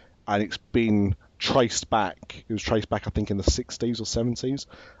time, and it's been traced back. It was traced back, I think, in the 60s or 70s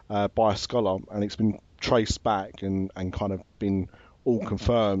by a scholar, and it's been traced back and kind of been all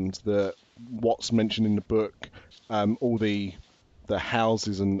confirmed that what's mentioned in the book, all the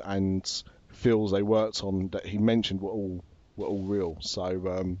houses and fields they worked on that he mentioned were all real.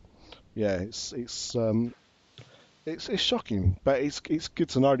 So it's shocking, but it's good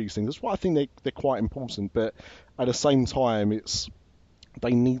to know these things. That's why I think they're quite important. But at the same time,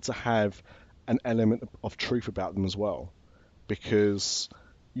 they need to have an element of truth about them as well, because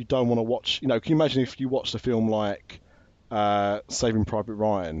you don't want to watch. Can you imagine if you watched a film like Saving Private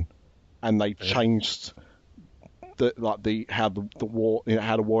Ryan, and they changed how the war,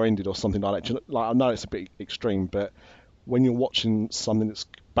 how the war ended or something like that? Like, I know it's a bit extreme, but when you're watching something that's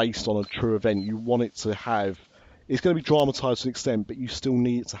based on a true event, you want it to have. It's going to be dramatised to an extent, but you still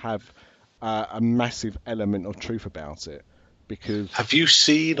need it to have a massive element of truth about it. Because have you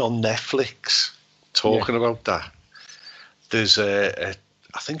seen on Netflix talking about that? There's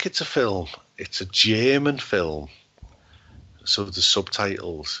I think it's a film. It's a German film. So the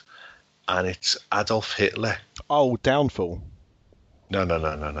subtitles, and it's Adolf Hitler. Oh, Downfall.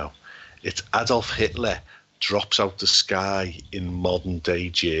 No. It's Adolf Hitler drops out the sky in modern day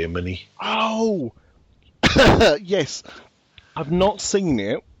Germany. Oh, yes. I've not seen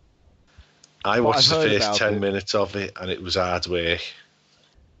it. I watched the first 10 minutes of it, and it was hard work.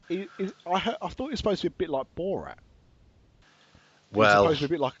 I thought it was supposed to be a bit like Borat. Well, it's supposed to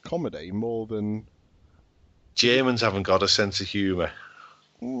be a bit like a comedy more than. Germans haven't got a sense of humour.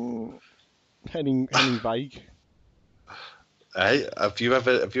 Henning Weig. Hey, have you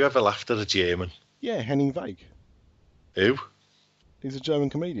ever laughed at a German? Yeah, Henning Weig. Who? He's a German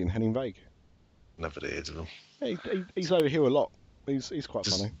comedian, Henning Weig. Never heard of him. Yeah, he's over here a lot. He's quite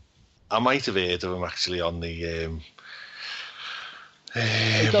funny. I might have heard of him actually on the.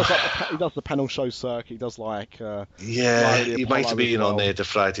 He does the panel show circuit. He does like. He might have been on the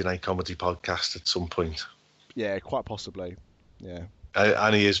Friday Night Comedy podcast at some point. Yeah, quite possibly. Yeah.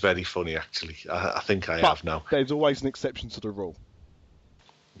 And he is very funny, actually. I think I have now. There's always an exception to the rule.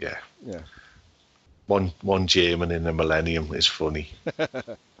 Yeah. Yeah. One German in a millennium is funny.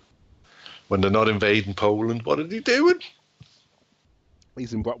 When they're not invading Poland, what are they doing?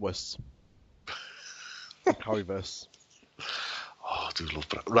 He's in Bratwurst. Curryverse. Oh, I do love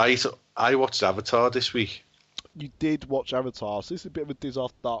that. Right, I watched Avatar this week. You did watch Avatar, so this is a bit of a Diz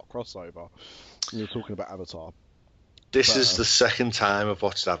After Dark crossover. You were talking about Avatar. This is the second time I've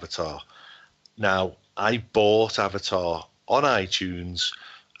watched Avatar. Now, I bought Avatar on iTunes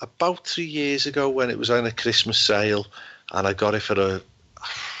about 3 years ago when it was on a Christmas sale, and I got it for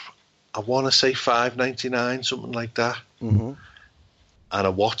I want to say $5.99, something like that. Mm-hmm. And I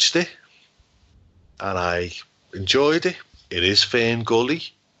watched it, and I enjoyed it. It is Fern Gully.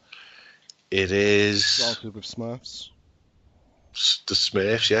 It is Started with Smurfs. The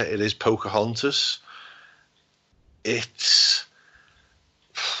Smurfs, yeah. It is Pocahontas. It's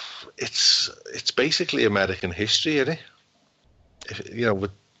basically American history, isn't it?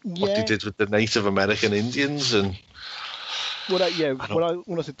 With what they did with the Native American Indians and. Well,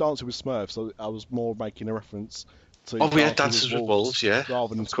 when I said Dancing with Smurfs, I was more making a reference to. Oh yeah, Dances with Wolves, yeah.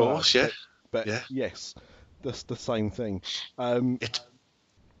 Rather than of course, Smurfs, yeah. But yeah. Yes, that's the same thing.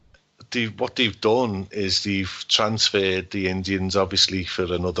 What they've done is they've transferred the Indians, obviously, for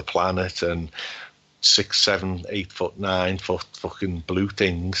another planet, and 6, 7, 8 foot, 9 foot fucking blue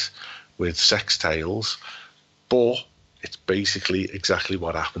things with sex tails, but it's basically exactly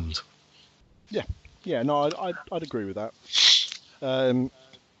what happened. Yeah, no, I'd agree with that.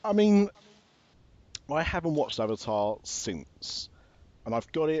 I mean, I haven't watched Avatar since, and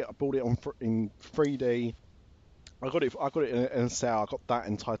I've got it. I bought it in 3D. I got it in a sale. I got that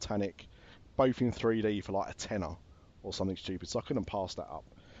and Titanic, both in 3D for like a tenner or something stupid. So I couldn't pass that up.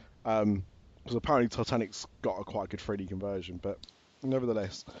 Because apparently Titanic's got a quite good 3D conversion, but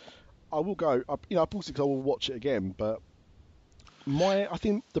nevertheless, I will go. I bought it because I will watch it again. But I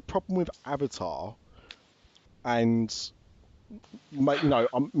think the problem with Avatar, and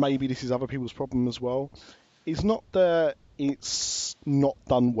maybe this is other people's problem as well, is not that it's not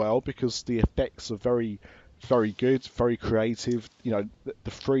done well, because the effects are very, very good, very creative. The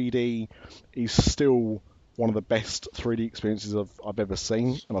 3D is still one of the best 3D experiences I've ever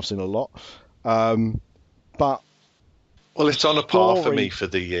seen, and I've seen a lot. But it's on a par for me for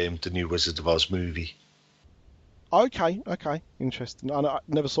the new Wizard of Oz movie. Okay, interesting. I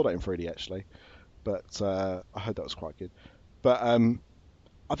never saw that in 3D actually, but I heard that was quite good. But I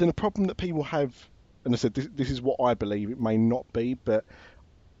think the problem that people have, and I said this is what I believe, it may not be, but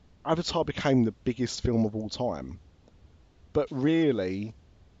Avatar became the biggest film of all time. But really,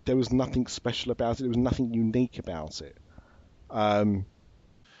 there was nothing special about it. There was nothing unique about it.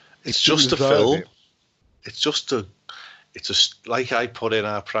 It's just a film. It's like I put in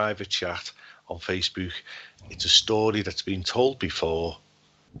our private chat on Facebook. It's a story that's been told before,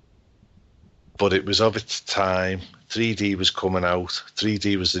 but it was of its time. 3D was coming out.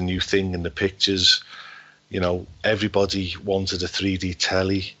 3D was the new thing in the pictures. Everybody wanted a 3D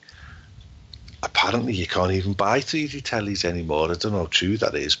telly. Apparently, you can't even buy 3D tellies anymore. I don't know how true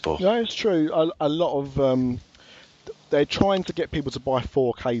that is, but no, it's true. A lot of they're trying to get people to buy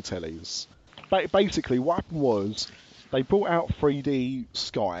 4K tellies. Basically, what happened was they brought out 3D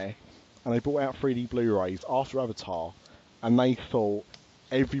Sky and they brought out 3D Blu-rays after Avatar, and they thought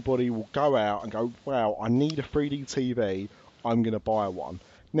everybody will go out and go, wow, I need a 3D TV, I'm going to buy one.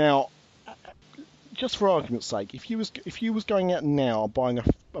 Now, just for argument's sake, if you was going out now buying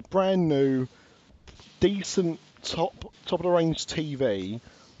a brand new, decent top of the range TV,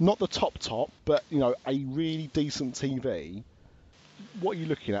 not the top, but a really decent TV, what are you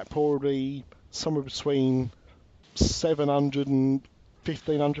looking at? Probably somewhere between £700 and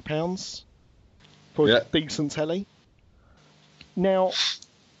 £1,500 for a decent telly. Now,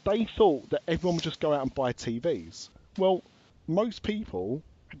 they thought that everyone would just go out and buy TVs. Well, most people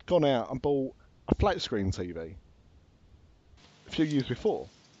had gone out and bought a flat screen TV a few years before.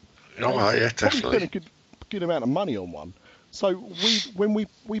 Oh, yeah, definitely. Spent a good amount of money on one. So when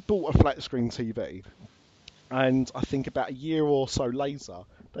we bought a flat screen TV, and I think about a year or so later,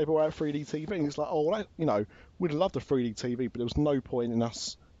 they brought out 3D TV, and it's like, we'd love the 3D TV, but there was no point in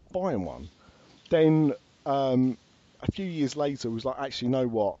us buying one. Then a few years later, it was like, actually, you know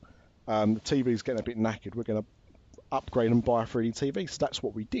what? The TV's getting a bit knackered. We're going to upgrade and buy a 3D TV. So that's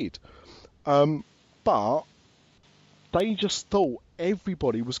what we did. But they just thought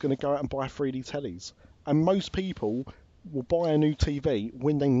everybody was going to go out and buy 3D tellies. And most people will buy a new TV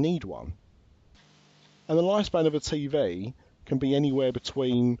when they need one. And the lifespan of a TV can be anywhere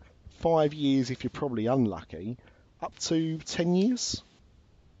between 5 years, if you're probably unlucky, up to 10 years.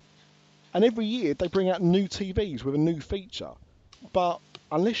 And every year they bring out new TVs with a new feature. But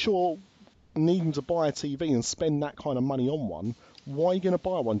unless you're needing to buy a TV and spend that kind of money on one, why are you going to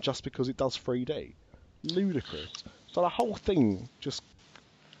buy one just because it does 3D? Ludicrous. So the whole thing just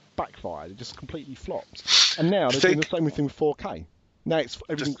backfired. It just completely flopped. And now they're doing the same thing with 4K. Now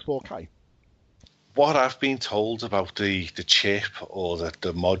everything's 4K. What I've been told about the chip or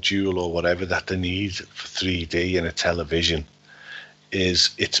the module or whatever that they need for 3D in a television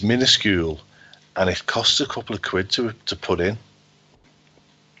is it's minuscule and it costs a couple of quid to put in.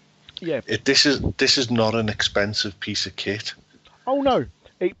 Yeah. This is not an expensive piece of kit. Oh no!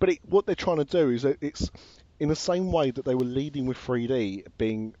 What they're trying to do is that it's in the same way that they were leading with 3D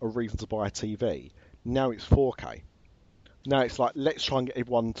being a reason to buy a TV. Now it's 4K. Now it's like, let's try and get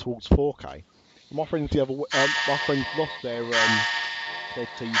everyone towards 4K. My friends lost their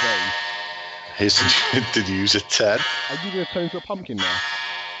TV. Did you use a 10? Are you going to turn into a pumpkin now?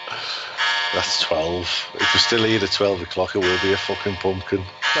 That's 12. If we're still here at 12 o'clock, it will be a fucking pumpkin.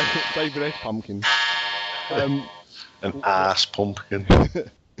 David S. Pumpkin. An ass pumpkin.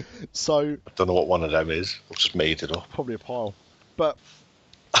 So I don't know what one of them is. I've just made it up. Probably a pile. But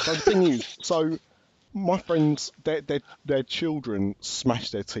so the thing is, so my friends, their children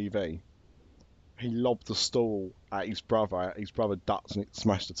smashed their TV. He lobbed the stool at his brother. His brother ducked and it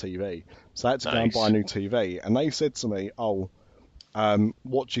smashed the TV. So I had to go and buy a new TV. And they said to me,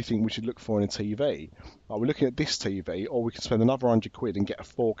 what do you think we should look for in a TV? We're looking at this TV, or we could spend another £100 and get a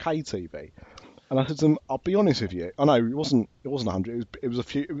 4K TV. And I said to them, I'll be honest with you. I know it wasn't 100. It was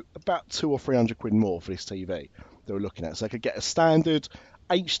about £200 or £300 more for this TV they were looking at. So they could get a standard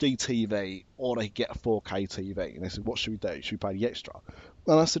HD TV, or they could get a 4K TV. And they said, what should we do? Should we pay the extra?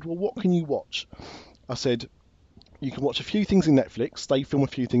 And I said, well, what can you watch? I said, you can watch a few things in Netflix. They film a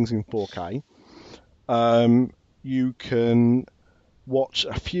few things in 4K. You can watch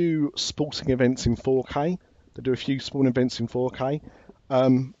a few sporting events in 4K. They do a few sporting events in 4K.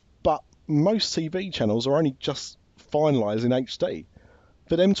 But most TV channels are only just finalised in HD.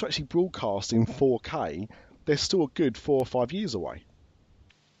 For them to actually broadcast in 4K, they're still a good 4 or 5 years away.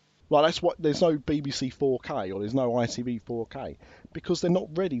 Like that's what there's no BBC 4K or there's no ITV 4K because they're not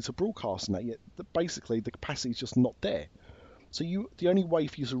ready to broadcast in that yet. Basically, the capacity is just not there. So the only way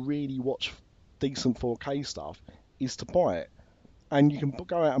for you to really watch decent 4K stuff is to buy it, and you can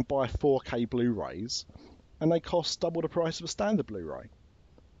go out and buy 4K Blu-rays, and they cost double the price of a standard Blu-ray.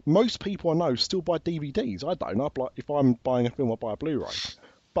 Most people I know still buy DVDs. I don't. If I'm buying a film, I buy a Blu-ray.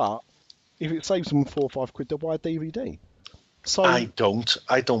 But if it saves them £4 or £5, they'll buy a DVD. So I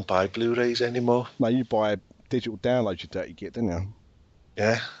don't buy Blu-rays anymore. No, you buy a digital download, you dirty git, don't you?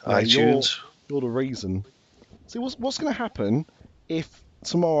 Yeah, iTunes. You're the reason. See, what's going to happen if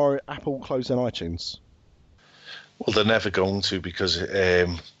tomorrow Apple close down iTunes? Well, they're never going to because...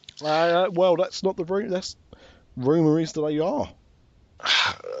 well, that's not the rumor. That's rumour is that they are.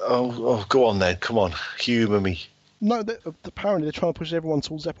 Oh, go on then. Come on, humour me. No, apparently they're trying to push everyone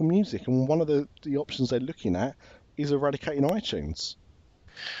towards Apple Music, and one of the options they're looking at is eradicating iTunes.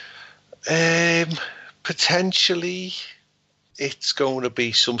 Potentially, it's going to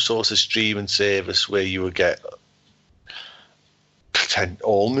be some sort of streaming service where you would get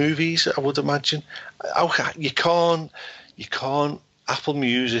all movies, I would imagine. You can't. Apple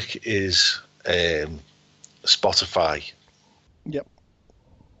Music is Spotify. Yep.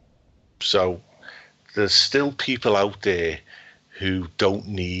 So there's still people out there who don't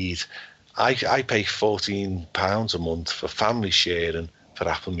need. I pay £14 a month for family sharing for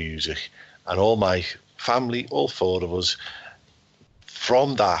Apple Music, and all my family, all 4 of us,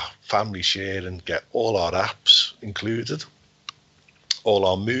 from that family sharing get all our apps included, all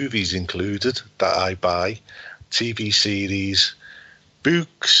our movies included that I buy, TV series,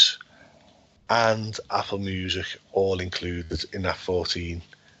 books, and Apple Music all included in that 14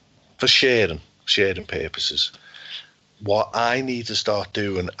 for sharing purposes. What I need to start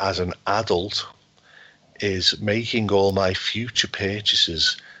doing as an adult is making all my future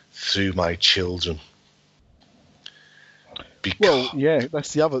purchases through my children. Well, yeah,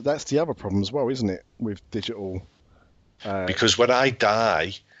 that's the other problem as well, isn't it, with digital? Because when I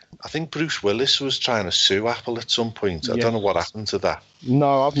die, I think Bruce Willis was trying to sue Apple at some point. I don't know what happened to that.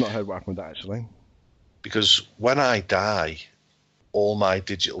 No, I've not heard what happened with that actually. Because when I die, all my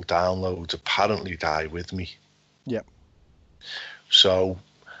digital downloads apparently die with me. Yep. So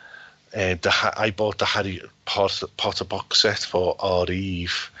I bought the Harry Potter box set for our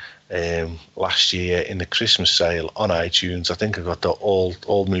Eve last year in the Christmas sale on iTunes. I think I got the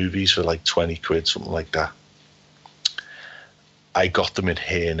all movies for like 20 quid, something like that. I got them in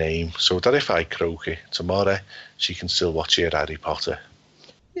her name, so that if I croak it tomorrow, she can still watch her Harry Potter.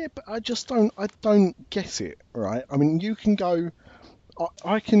 Yeah, but I don't get it, right? I mean, you can go...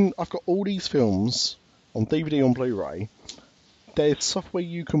 I've got all these films on DVD, on Blu-ray. There's software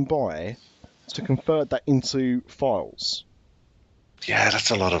you can buy to convert that into files. Yeah, that's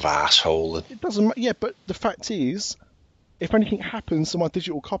a lot of arsehole. It doesn't. Yeah, but the fact is, if anything happens to my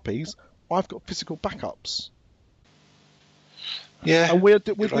digital copies, I've got physical backups. Yeah, And we're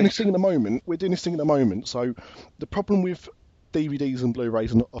doing this thing at the moment. We're doing this thing at the moment. So the problem with DVDs and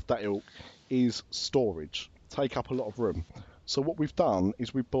Blu-rays and of that ilk is storage. Take up a lot of room. So what we've done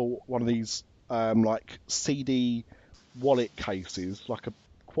is we bought one of these like CD wallet cases, like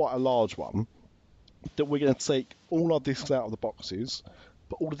quite a large one, that we're going to take all our discs out of the boxes,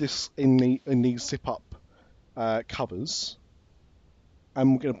 put all of this in these zip-up covers,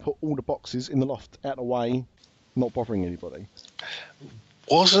 and we're going to put all the boxes in the loft, out of the way, not bothering anybody.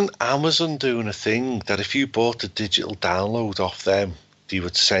 Wasn't Amazon doing a thing that if you bought the digital download off them, they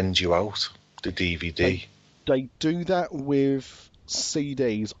would send you out the DVD? They do that with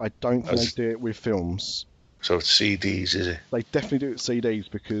CDs. I don't think they do it with films. So it's CDs, is it? They definitely do it with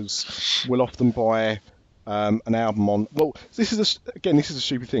CDs because we'll often buy an album on... Well, this is a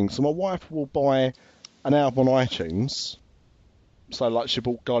stupid thing. So my wife will buy an album on iTunes. So like she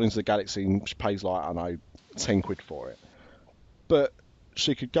bought Guardians of the Galaxy and she pays like, I don't know, 10 quid for it. But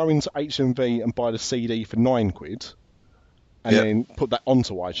she could go into HMV and buy the CD for 9 quid and then put that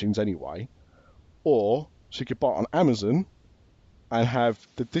onto iTunes anyway. Or she could buy it on Amazon and have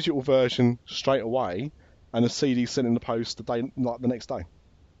the digital version straight away and the CD sent in the post the next day.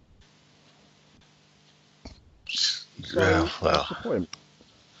 So, what's the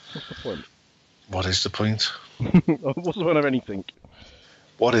point? What is the point? What's the point of anything?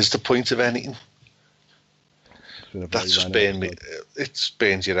 What is the point of anything? That's just it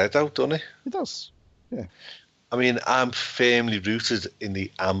burns your head out, doesn't it? It does, yeah. I mean, I'm firmly rooted in the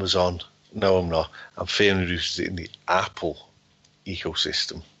Amazon. No, I'm not. I'm firmly rooted in the Apple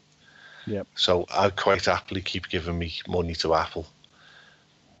ecosystem. Yep. So I'd quite happily keep giving me money to Apple.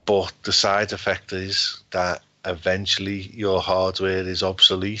 But the side effect is that eventually your hardware is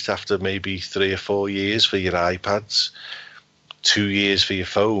obsolete after maybe 3 or 4 years for your iPads, 2 years for your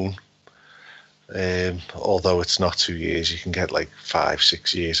phone. Although it's not 2 years, you can get like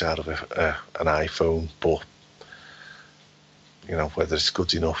 5-6 years out of an iPhone. But you know whether it's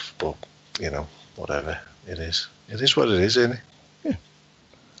good enough. But you know whatever it is what it is, isn't it? Yeah.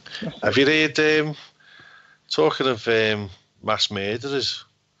 Have you heard? Talking of mass murderers,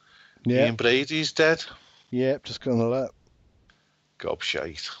 Yeah. Ian Brady's dead. Yeah, just gonna let.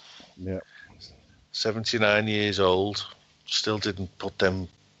 Gobshite. Yeah. 79 years old. Still didn't put them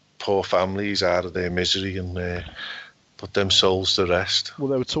poor families out of their misery and put them souls to rest. Well,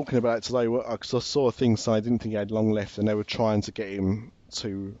 they were talking about it today because I saw a thing saying I didn't think he had long left, and they were trying to get him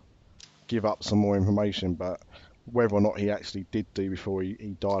to give up some more information, but whether or not he actually did do before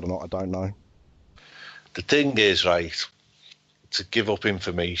he died or not, I don't know. The thing is, right, to give up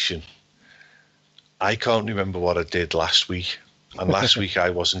information, I can't remember what I did last week, and last week I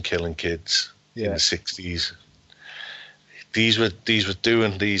wasn't killing kids in the 60s. These were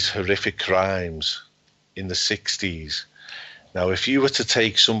doing these horrific crimes in the 60s. Now, if you were to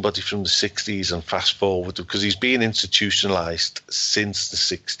take somebody from the 60s and fast forward, because he's been institutionalized since the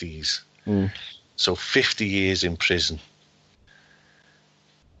 60s, so 50 years in prison,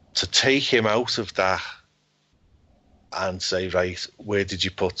 to take him out of that and say, right, where did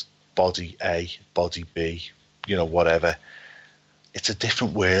you put body A, body B, you know, whatever, it's a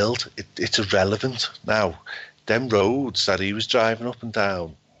different world. It's irrelevant now. Them roads that he was driving up and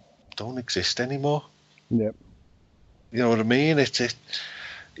down don't exist anymore. Yep. You know what I mean?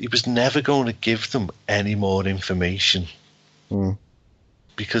 He was never going to give them any more information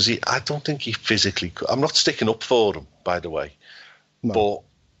because I don't think he physically could. I'm not sticking up for him, by the way, but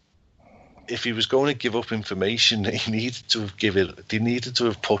if he was going to give up information, he needed to have they needed to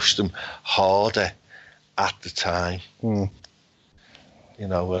have pushed him harder at the time. You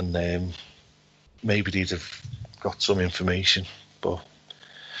know, and maybe they'd have got some information, but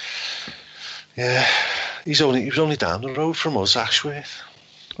yeah, he was only down the road from us, Ashworth.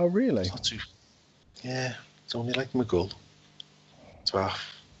 Oh, really? It's not too, yeah, it's only like McGull. It's about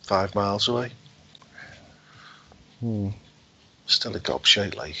 5 miles away. Still a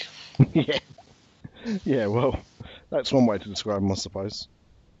gobshite, like. Yeah. Yeah, well, that's one way to describe him, I suppose.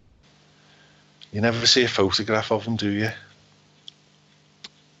 You never see a photograph of him, do you?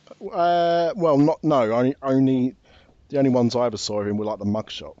 Well, only the only ones I ever saw of him were like the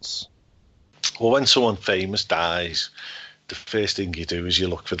mugshots. Well, when someone famous dies, the first thing you do is you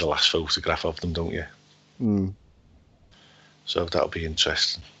look for the last photograph of them, don't you? So that'll be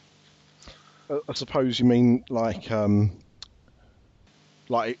interesting. I suppose you mean like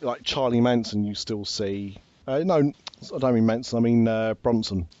Charlie Manson. You still see? No, I don't mean Manson. I mean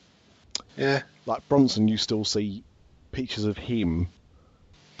Bronson. Yeah. Like Bronson, you still see pictures of him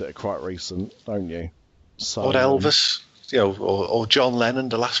that are quite recent, don't you? So, or Elvis, or John Lennon.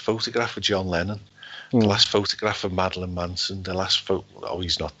 The last photograph of John Lennon, the last photograph of Marilyn Manson, the last photo. Oh,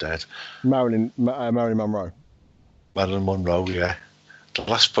 he's not dead. Marilyn Monroe. Marilyn Monroe, yeah. The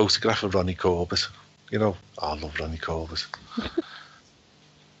last photograph of Ronnie Corbett. I love Ronnie Corbett.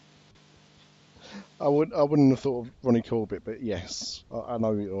 I wouldn't have thought of Ronnie Corbett, but yes, I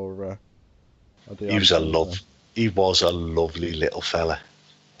know you're. He was a lovely little fella.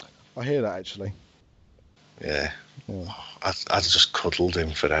 I hear that actually. Yeah. I just cuddled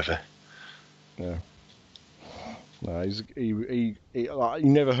him forever. Yeah. No, he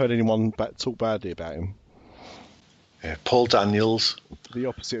never heard anyone talk badly about him. Yeah. Paul Daniels. The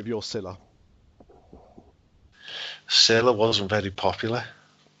opposite of your Scylla. Scylla wasn't very popular.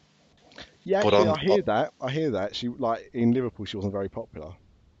 Yeah, actually, I hear that. She in Liverpool, she wasn't very popular.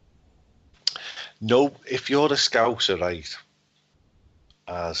 No, if you're a Scouser, right?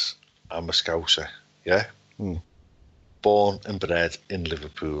 As I'm a Scouser, yeah. Born and bred in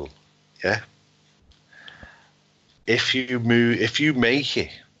Liverpool, yeah. If you make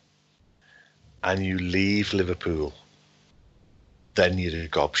it, and you leave Liverpool, then you're a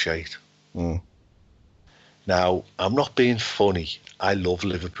gobshite. Now, I'm not being funny. I love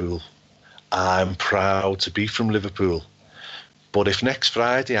Liverpool. I'm proud to be from Liverpool. But if next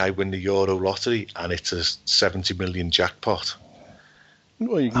Friday I win the Euro lottery and it's a 70 million jackpot,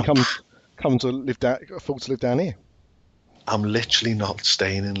 well, you can come to live down here. I'm literally not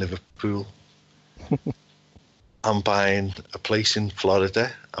staying in Liverpool. I'm buying a place in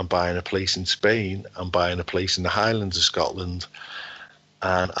Florida. I'm buying a place in Spain. I'm buying a place in the Highlands of Scotland.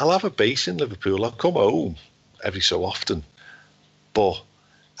 And I'll have a base in Liverpool. I'll come home every so often.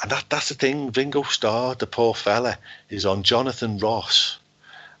 And that's the thing. Ringo Starr, the poor fella, is on Jonathan Ross.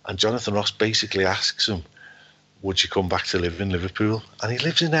 And Jonathan Ross basically asks him, would you come back to live in Liverpool? And he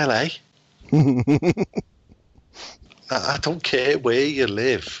lives in LA. I don't care where you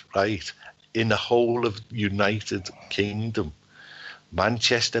live, right? In the whole of United Kingdom.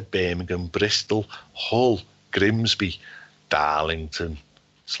 Manchester, Birmingham, Bristol, Hull, Grimsby, Darlington,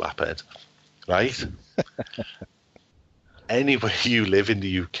 Slaphead, right? Anywhere you live in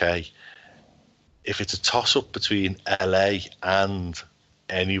the UK, if it's a toss-up between LA and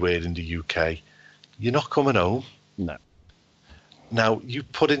anywhere in the UK, you're not coming home. No. Now, you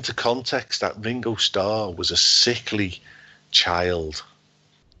put into context that Ringo Starr was a sickly child.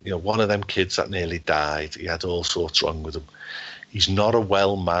 One of them kids that nearly died. He had all sorts wrong with him. He's not a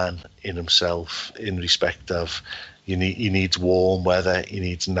well man in himself in respect of he needs warm weather, he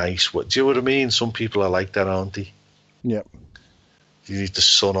needs nice weather. Do you know what I mean? Some people are like that, aren't they? Yep. You need the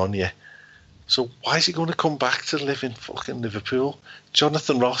sun on you. So why is he going to come back to live in fucking Liverpool?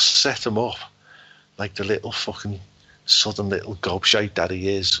 Jonathan Ross set him up like the little fucking southern little gobshite that he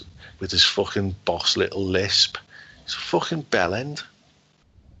is with his fucking boss little lisp. He's a fucking bellend.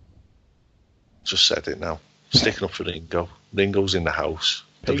 Just said it now. Sticking up for Ringo. Ringo's in the house.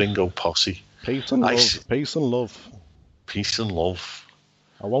 The Ringo posse. Peace and love. Peace and love. Peace and love.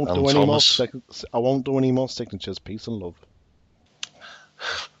 I won't do any more signatures. Peace and love.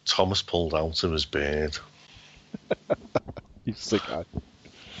 Thomas pulled out of his beard. You sick guy.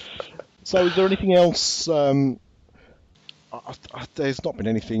 So, is there anything else? There's not been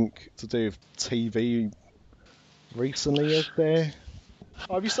anything to do with TV recently, is there?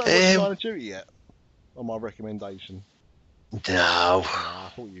 Have you started watching Line of Duty yet? On my recommendation. No.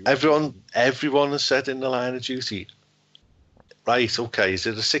 Everyone has said in the Line of Duty. Right, okay. Is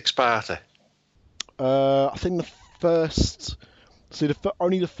it a 6-parter? I think the first. See,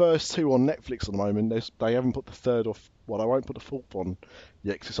 only the first 2 on Netflix at the moment. They haven't put the third off. Well, I won't put the 4th one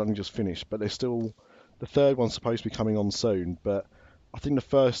yet because it's only just finished. But there's still the 3rd one's supposed to be coming on soon. But I think the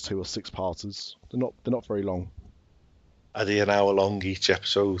first 2 are 6-parters. They're not very long. Are they an hour long each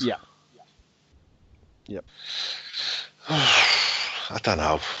episode? Yeah. Yep. I don't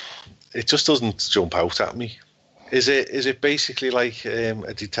know. It just doesn't jump out at me. Is it basically like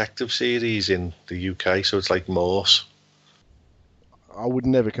a detective series in the UK? So it's like Morse. I would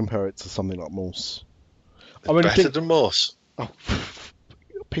never compare it to something like Morse. Better than Morse. Oh,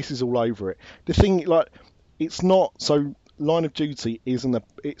 pisses all over it. The thing, it's not. So Line of Duty isn't.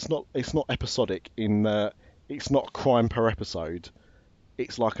 It's not episodic in. It's not a crime per episode.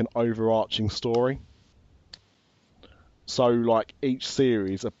 It's like an overarching story. So each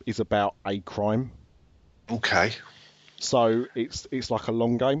series is about a crime. Okay. So it's like a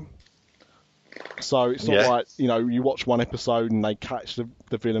long game. So it's not like, you watch one episode and they catch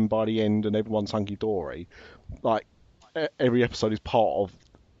the villain by the end and everyone's hunky-dory. Every episode is part of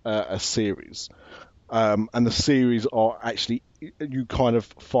a series. And the series are actually, you kind of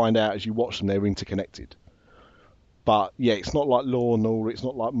find out as you watch them, they're interconnected. But yeah, it's not like Law and Order, it's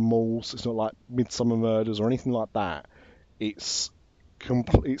not like Morse, it's not like Midsummer Murders or anything like that. It's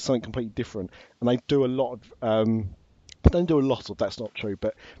something completely different. And they do a lot of, they don't do a lot of, that's not true,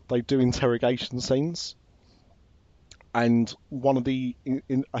 but they do interrogation scenes. And one of the,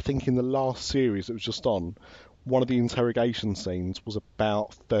 I think in the last series that was just on, one of the interrogation scenes was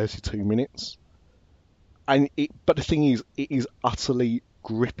about 32 minutes. But the thing is, it is utterly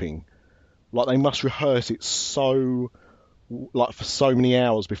gripping. Like, they must rehearse it for so many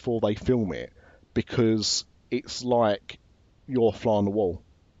hours before they film it, because it's like you're a fly on the wall.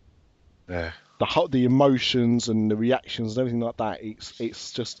 Yeah. The emotions and the reactions and everything like that,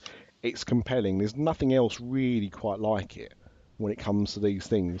 it's compelling. There's nothing else really quite like it when it comes to these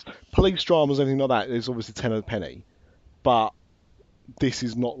things. Police dramas, anything like that, there's obviously 10 a penny, but this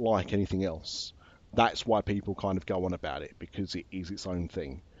is not like anything else. That's why people kind of go on about it, because it is its own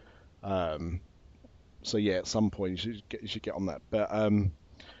thing. So yeah, at some point you should get on that. But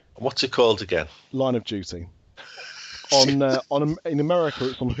what's it called again? Line of Duty. In America,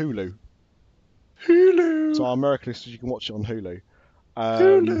 it's on Hulu. Hulu. So our American listeners, you can watch it on Hulu.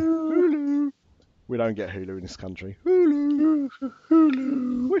 Hulu. We don't get Hulu in this country. Hulu.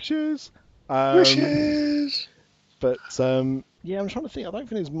 Wishes. Wishes. But yeah, I'm trying to think. I don't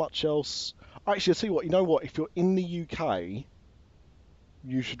think there's much else. Actually, I'll tell you what. You know what? If you're in the UK,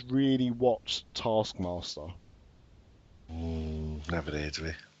 you should really watch Taskmaster. Never heard of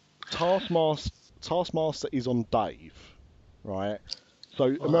it. Taskmaster is on Dave, right? So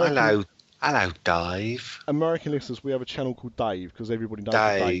American, hello, Dave. American listeners, we have a channel called Dave because everybody knows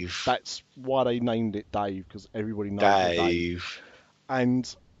Dave. That's why they named it Dave, because everybody knows Dave.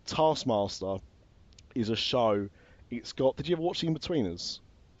 And Taskmaster is a show. It's got. Did you ever watch The In-Betweeners?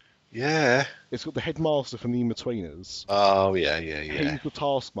 Yeah. It's got the headmaster from The In-Betweeners. Oh, yeah. He's the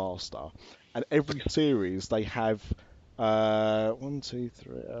Taskmaster. And every series, they have 5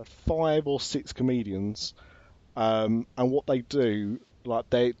 or 6 comedians. And what they do, like,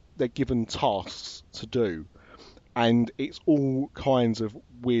 they're given tasks to do. And it's all kinds of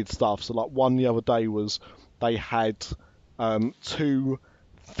weird stuff. So, like, one the other day was they had 2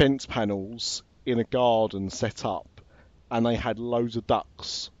 fence panels in a garden set up. And they had loads of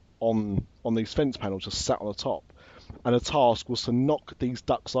ducks on these fence panels just sat on the top, and the task was to knock these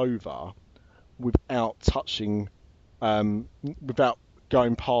ducks over without touching, without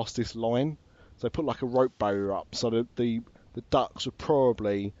going past this line. So they put like a rope barrier up, so that the ducks were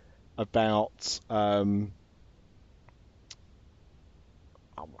probably about about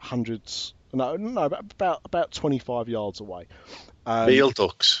 25 yards away. Real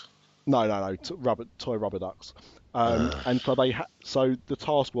ducks? No, toy rubber ducks. And so the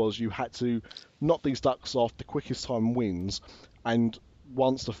task was you had to knock these ducks off. The quickest time wins, and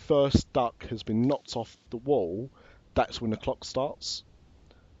once the first duck has been knocked off the wall, that's when the clock starts.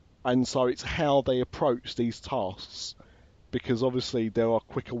 And so it's how they approach these tasks, because obviously there are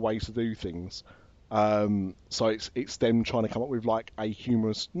quicker ways to do things. So it's them trying to come up with like a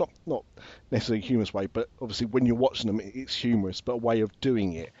humorous, not necessarily a humorous way, but obviously when you're watching them, it's humorous, but a way of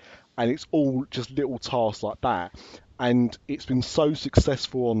doing it. And it's all just little tasks like that. And it's been so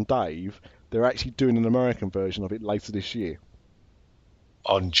successful on Dave, they're actually doing an American version of it later this year.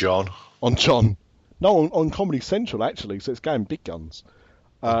 On John? No, on Comedy Central, actually. So it's going big guns.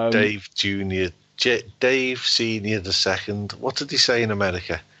 Dave Jr., Dave Senior the second. What did he say in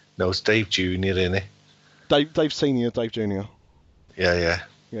America? No, it's Dave Jr., isn't it? Dave Senior, Dave Jr. Yeah,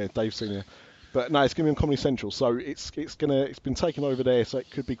 Dave Senior. But no, it's going to be on Comedy Central, so it's been taken over there, so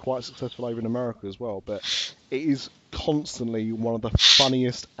it could be quite successful over in America as well. But it is constantly one of the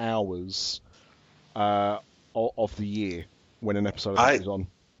funniest hours of the year when an episode of that is on.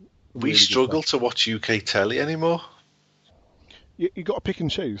 We struggle to watch UK telly anymore. You got to pick and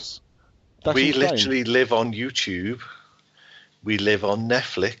choose. We literally live on YouTube. We live on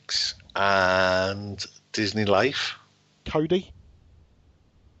Netflix and Disney Life. Cody?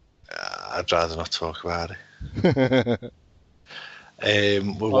 I'd rather not talk about it.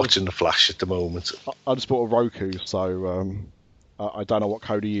 We're watching The Flash at the moment. I just bought a Roku, so I don't know what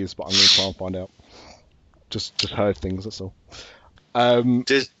Cody is, but I'm going to try and find out. Just heard things, that's all.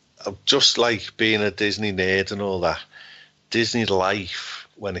 Just like being a Disney nerd and all that, Disney Life,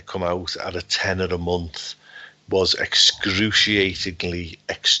 when it come out at a tenner a month, was excruciatingly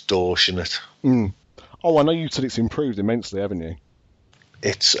extortionate. Oh, I know you said it's improved immensely, haven't you?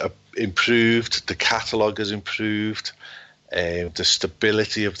 It's improved. The catalogue has improved. The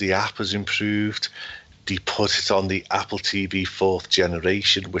stability of the app has improved. They put it on the Apple TV 4th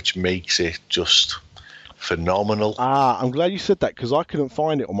generation, which makes it just phenomenal. I'm glad you said that because I couldn't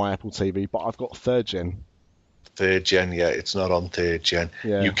find it on my Apple TV, but I've got 3rd gen. 3rd gen, yeah, it's not on 3rd gen.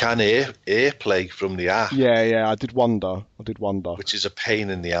 Yeah. You can AirPlay from the app. Yeah, I did wonder. Which is a pain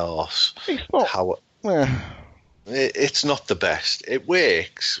in the arse. It's not. It's not the best. It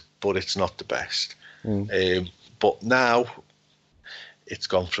works, but it's not the best. But now it's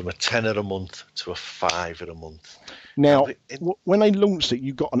gone from a tenner a month to a £5 a month. Now, when they launched it,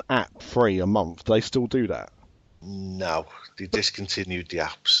 you got an app free a month. Do they still do that? No, they discontinued the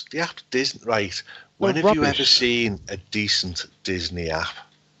apps. The app isn't right. When have rubbish. you ever seen a decent Disney app?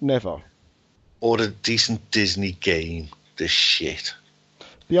 Never. Or a decent Disney game? This shit.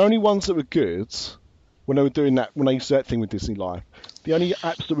 The only ones that were good when they were doing that, when they used to do that thing with Disney Life, the only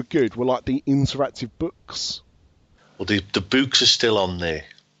apps that were good were like the interactive books. Well, the books are still on there.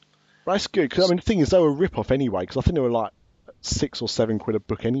 That's good because the thing is, they were a rip-off anyway. Because I think they were like £6 or £7 a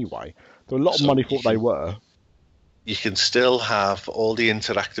book anyway. There were a lot of money for what they were. You can still have all the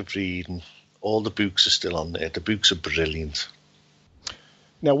interactive reading. All the books are still on there. The books are brilliant.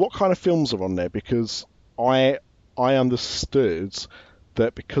 Now, what kind of films are on there? Because I understood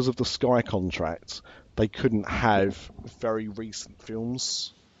that because of the Sky contract, they couldn't have very recent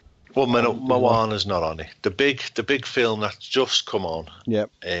films. Well, Moana's not on it. The big film that's just come on,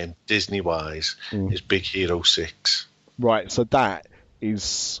 Disney-wise, is Big Hero 6. Right, so that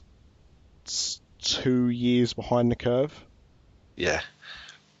is 2 years behind the curve. Yeah,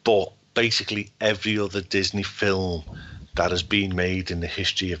 but basically every other Disney film that has been made in the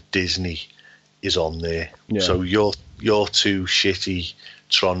history of Disney is on there. Yeah. So your two shitty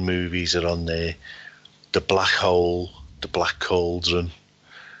Tron movies are on there. The Black Hole, The Black Cauldron,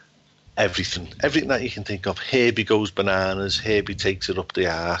 everything that you can think of. Herbie Goes Bananas, Herbie Takes It Up the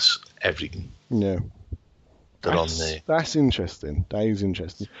Arse, everything. Yeah. They're on there. That's interesting. That is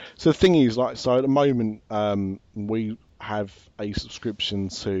interesting. So the thing is, so at the moment, we have a subscription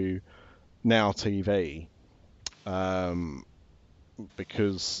to Now TV,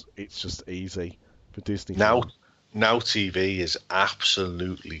 because it's just easy for Disney. Now TV is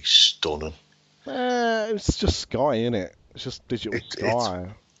absolutely stunning. It's just Sky, isn't it? It's just digital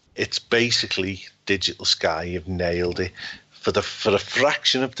Sky. It's basically digital Sky. You've nailed it. For a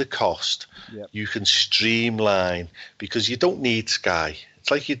fraction of the cost, you can streamline because you don't need Sky.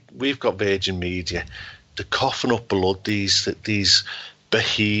 It's like we've got Virgin Media. They're coughing up blood. These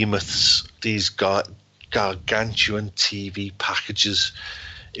behemoths, these gargantuan TV packages.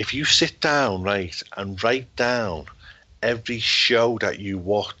 If you sit down, and write down every show that you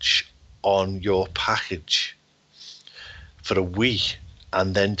watch on your package for a week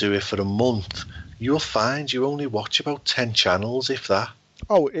and then do it for a month, you'll find you only watch about 10 channels, if that.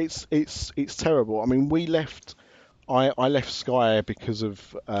 Oh, it's terrible. I mean, I left Sky because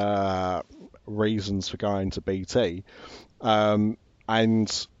of reasons for going to BT, and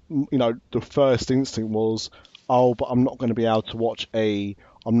the first instinct was, but I'm not going to be able to watch I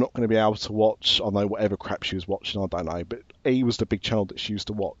don't know, whatever crap she was watching, I don't know, but E was the big channel that she used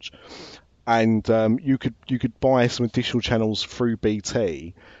to watch. And you could buy some additional channels through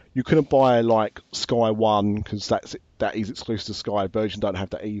BT. You couldn't buy like Sky One because that is exclusive to Sky. Virgin don't have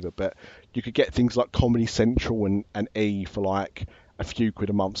that either. But you could get things like Comedy Central and E for like a few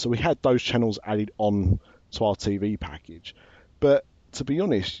quid a month. So we had those channels added on to our TV package. But to be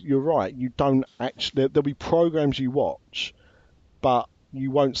honest, you're right. You don't actually. There'll be programs you watch, but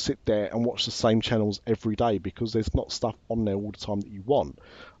you won't sit there and watch the same channels every day because there's not stuff on there all the time that you want.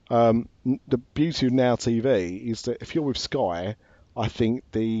 The beauty of Now TV is that if you're with Sky, I think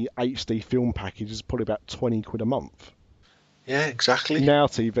the HD film package is probably about 20 quid a month. Yeah, exactly. Now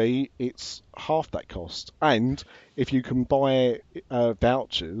TV, it's half that cost. And if you can buy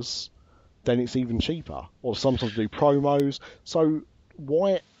vouchers, then it's even cheaper. Or sometimes do promos. So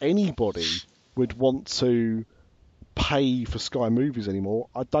why anybody would want to pay for Sky Movies anymore,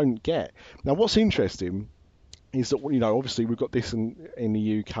 I don't get. Now, what's interesting is that, obviously we've got this in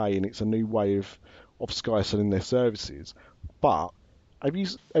the UK and it's a new way of Sky selling their services. But have you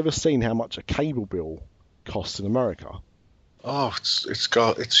ever seen how much a cable bill costs in America? Oh,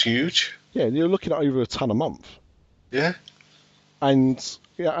 it's huge. Yeah, you're looking at over £1 a month. Yeah.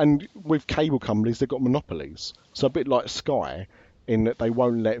 And with cable companies, they've got monopolies. So a bit like Sky, in that they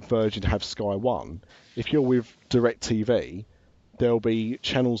won't let Virgin have Sky One. If you're with DirecTV, there'll be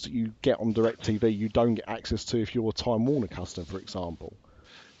channels that you get on DirecTV you don't get access to if you're a Time Warner customer, for example.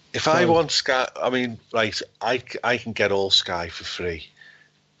 If I want Sky, I can get all Sky for free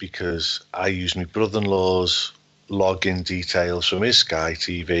because I use my brother-in-law's login details from his Sky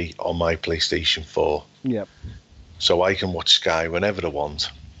TV on my PlayStation 4. Yep. So I can watch Sky whenever I want.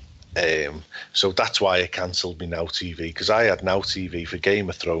 So that's why I cancelled my Now TV, because I had Now TV for Game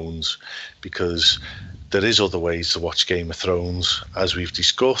of Thrones, because there is other ways to watch Game of Thrones, as we've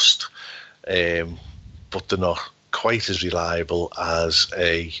discussed, but they're not quite as reliable as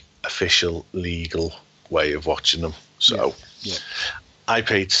a official legal way of watching them. So I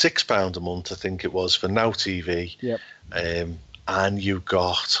paid £6 a month, I think it was, for Now TV. Yep. And you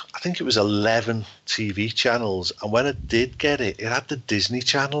got, I think it was 11 TV channels. And when I did get it, it had the Disney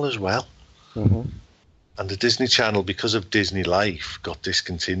Channel as well. Mm-hmm. And the Disney Channel, because of Disney Life, got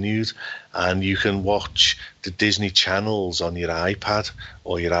discontinued. And you can watch the Disney channels on your iPad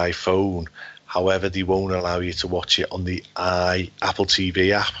or your iPhone. However, they won't allow you to watch it on the Apple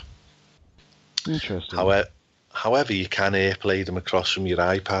TV app. Interesting. However, you can AirPlay them across from your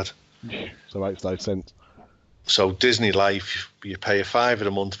iPad. So it makes no sense. So Disney Life, you pay a £5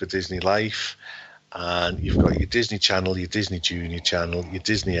 a month for Disney Life, and you've got your Disney Channel, your Disney Junior Channel, your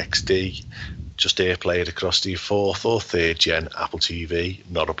Disney XD. Just AirPlay it across to your 4th or 3rd gen Apple TV,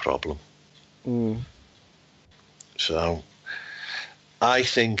 not a problem. So I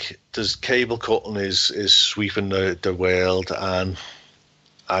think there's cable cutting is sweeping the world, and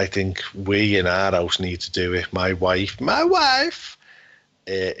I think we in our house need to do it. My wife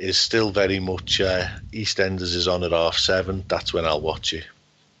is still very much EastEnders is on at 7:30. That's when I'll watch it.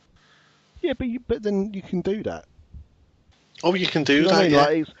 Yeah, but then you can do that. Oh, you can do what that. I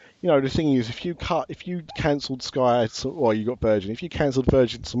mean? Yeah. Like, the thing is, if you cancelled Sky, or you got Virgin, if you cancelled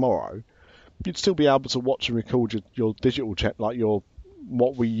Virgin tomorrow, you'd still be able to watch and record your digital chat, like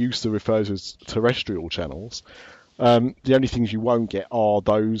what we used to refer to as terrestrial channels. The only things you won't get are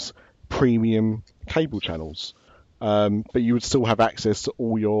those premium cable channels. But you would still have access to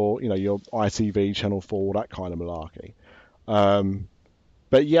all your ITV, Channel 4, that kind of malarkey.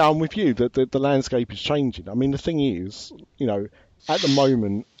 But yeah, I'm with you. The landscape is changing. I mean, the thing is, at the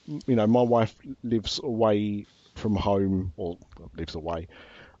moment, my wife lives away from home, or lives away,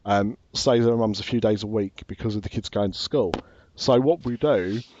 stays at her mum's a few days a week because of the kids going to school. So what we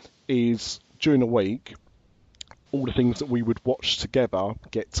do is, during the week, all the things that we would watch together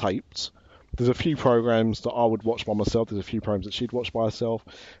get taped. There's a few programs that I would watch by myself. There's a few programs that she'd watch by herself.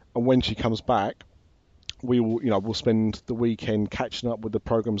 And when she comes back, we'll spend the weekend catching up with the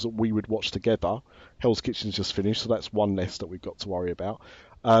programs that we would watch together. Hell's Kitchen's just finished, so that's one less that we've got to worry about.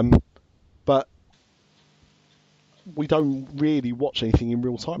 But we don't really watch anything in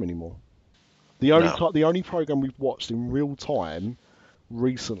real time anymore. The only program we've watched in real time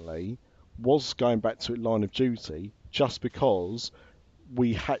recently was, going back to it, Line of Duty, just because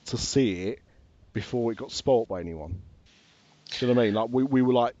we had to see it before it got spoilt by anyone. Do you know what I mean? Like we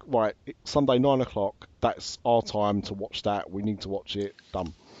were like, right, Sunday 9:00, that's our time to watch that. We need to watch it.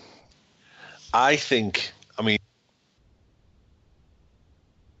 Done. I think on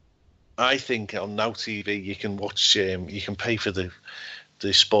Now TV you can watch. You can pay for the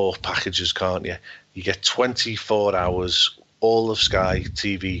sport packages, can't you? You get 24 hours, all of Sky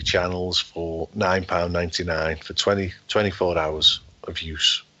TV channels for £9.99 for 24 hours of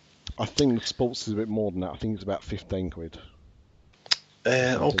use. I think sports is a bit more than that. I think it's about 15 quid.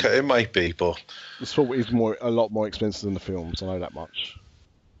 Okay, it might be, but the sport is a lot more expensive than the films. I know that much.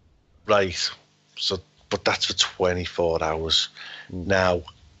 Right. So, but that's for 24 hours. Now,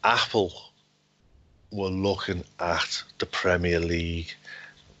 Apple were looking at the Premier League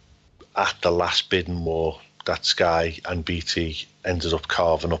at the last bidding war that Sky and BT ended up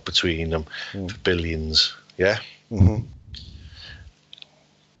carving up between them for billions. Yeah. Mm-hmm.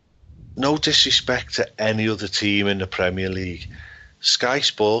 No disrespect to any other team in the Premier League, Sky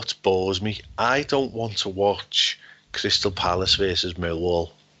Sports bores me. I don't want to watch Crystal Palace versus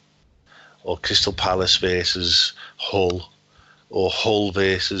Millwall, or Crystal Palace versus Hull, or Hull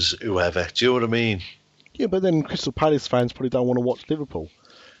versus whoever. Do you know what I mean? Yeah, but then Crystal Palace fans probably don't want to watch Liverpool.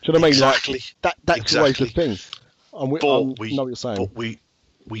 Do you know what I mean? Exactly. Like, that's always the thing. I know what you're saying. But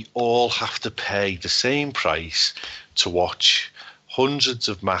we all have to pay the same price to watch hundreds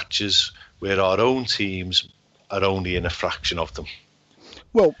of matches where our own teams are only in a fraction of them.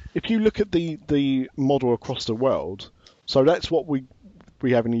 Well, if you look at the model across the world, so that's what we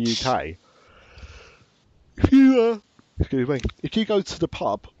have in the UK. If you go to the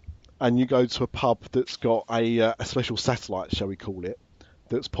pub, and you go to a pub that's got a special satellite, shall we call it,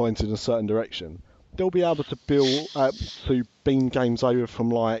 that's pointed in a certain direction, they'll be able to to beam games over from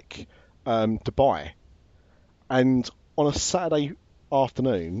like Dubai, and on a Saturday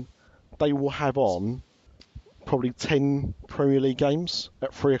afternoon, they will have on probably 10 Premier League games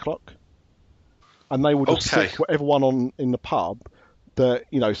at 3:00, and they will just stick everyone on in the pub. That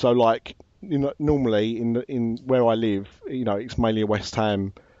so like normally in where I live, it's mainly a West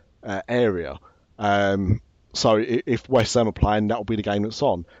Ham area. So if West Ham are playing, that'll be the game that's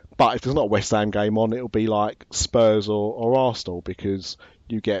on. But if there's not a West Ham game on, it'll be like Spurs or Arsenal, because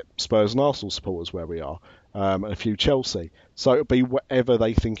you get Spurs and Arsenal supporters where we are, and a few Chelsea. So it'll be whatever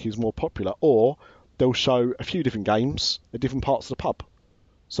they think is more popular, or they'll show a few different games at different parts of the pub.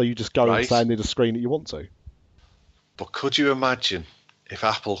 So you just go and stand near the screen that you want to. But could you imagine if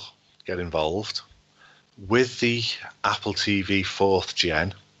Apple get involved with the Apple TV 4th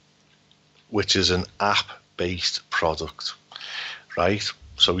Gen, which is an app-based product, right?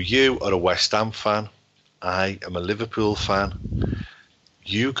 So you are a West Ham fan, I am a Liverpool fan.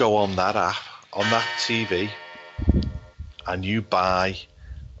 You go on that app, on that TV, and you buy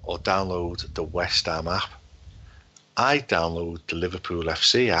or download the West Ham app. I download the Liverpool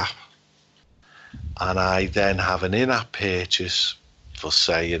FC app, and I then have an in-app purchase for,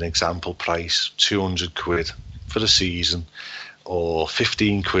 say, an example price, 200 quid for the season, or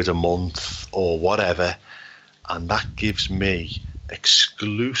 15 quid a month, or whatever, and that gives me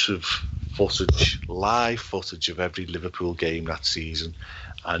exclusive footage, live footage of every Liverpool game that season,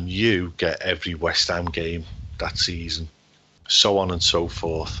 and you get every West Ham game that season, so on and so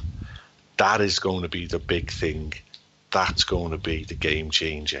forth. That is going to be the big thing. That's going to be the game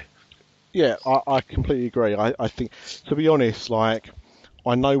changer. Yeah, I completely agree. I think, to be honest, like,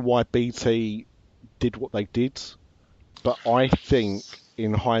 I know why BT did what they did, but I think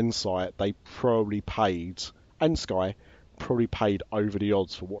in hindsight they probably paid, and Sky probably paid over the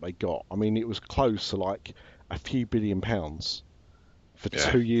odds for what they got. I mean, it was close to like a few £1 billion for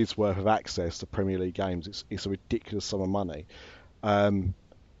 2 years worth of access to Premier League games. It's a ridiculous sum of money. And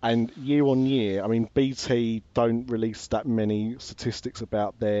year on year, I mean, BT don't release that many statistics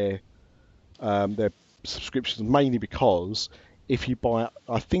about their subscriptions, mainly because if you buy,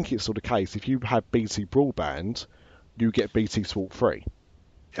 I think it's sort of the case, if you have BT broadband, you get BT Sport free.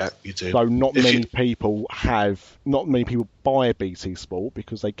 Yeah, you do. So not many people buy BT Sport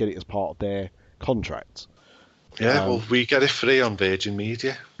because they get it as part of their contract. Yeah, well, we get it free on Virgin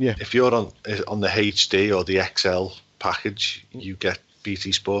Media. Yeah. If you're on the HD or the XL package, you get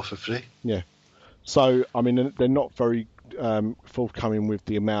BT Sport for free. Yeah. So, I mean, they're not very forthcoming with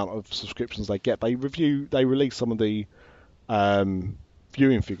the amount of subscriptions they get. They release some of the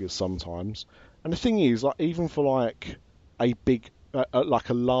viewing figures sometimes. And the thing is, like, even for like a big, like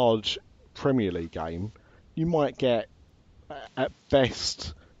a large Premier League game, you might get at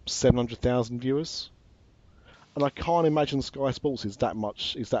best 700,000 viewers. And I can't imagine Sky Sports is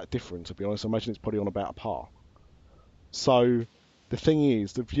that different, to be honest. I imagine it's probably on about a par. So the thing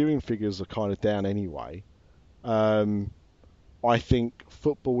is, the viewing figures are kind of down anyway. I think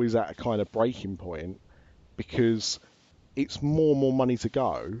football is at a kind of breaking point because it's more and more money to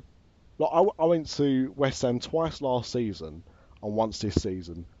go. Like I went to West Ham twice last season and once this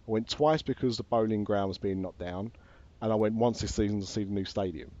season. I went twice because the bowling ground was being knocked down, and I went once this season to see the new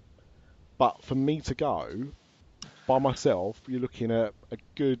stadium. But for me to go by myself, you're looking at a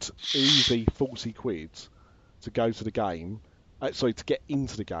good, easy 40 quid to go to the game. To get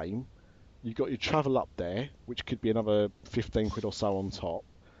into the game. You've got your travel up there, which could be another 15 quid or so on top.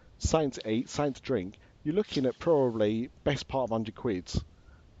 Something to eat, something to drink. You're looking at probably best part of 100 quid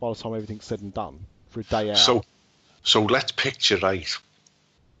by the time everything's said and done for a day out. So let's picture, right?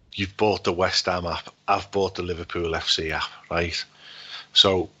 You've bought the West Ham app. I've bought the Liverpool FC app, right?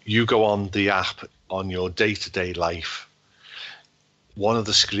 So you go on the app on your day-to-day life. One of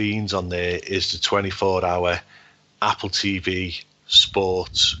the screens on there is the 24-hour Apple TV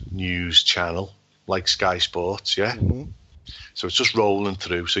sports news channel, like Sky Sports, yeah? Mm-hmm. So it's just rolling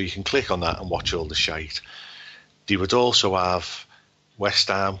through, so you can click on that and watch all the shite. They would also have West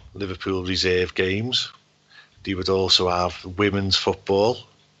Ham, Liverpool reserve games. They would also have women's football,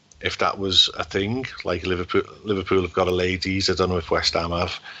 if that was a thing, like Liverpool have got a ladies, I don't know if West Ham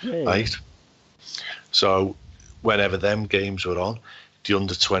have, right? So whenever them games were on, the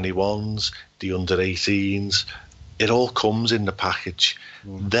under-21s, the under-18s, it all comes in the package.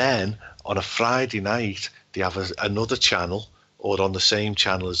 Then on a Friday night, they have another channel, or on the same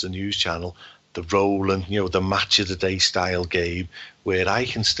channel as the news channel, the rolling, the match of the day style game, where I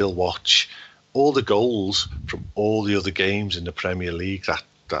can still watch all the goals from all the other games in the Premier League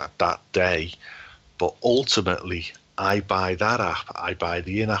that day. But ultimately, I buy that app, I buy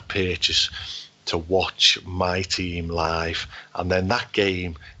the in-app purchase to watch my team live, and then that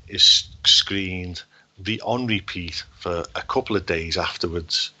game is screened on repeat for a couple of days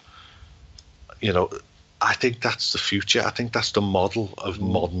afterwards. I think that's the future. I think that's the model of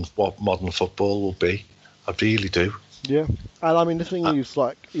what modern football will be. I really do. Yeah, and I mean the thing is,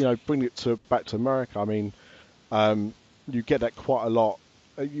 like, bring it back to America. I mean, you get that quite a lot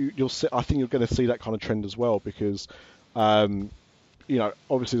you'll see. I think you're going to see that kind of trend as well because,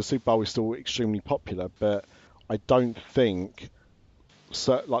 obviously the Super Bowl is still extremely popular, but I don't think,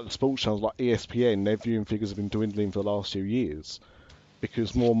 like the sports channels like ESPN, their viewing figures have been dwindling for the last few years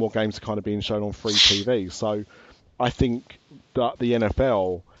because more and more games are kind of being shown on free TV. So I think that the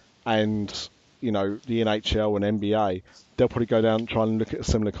NFL and the NHL and NBA, they'll probably go down and try and look at a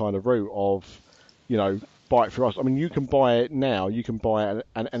similar kind of route of, buy it for us. I mean, you can buy it now. You can buy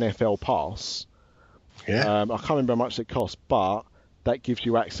an NFL pass. Yeah. I can't remember how much it costs, but that gives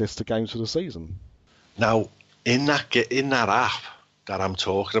you access to games for the season. Now, in that app that I'm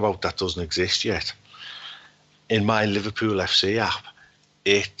talking about that doesn't exist yet, in my Liverpool FC app,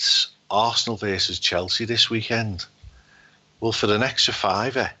 it's Arsenal versus Chelsea this weekend. Well, for an extra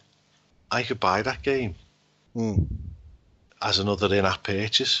 £5, I could buy that game as another in-app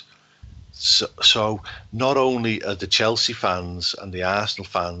purchase. So not only are the Chelsea fans and the Arsenal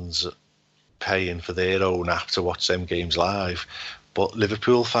fans paying for their own app to watch them games live, but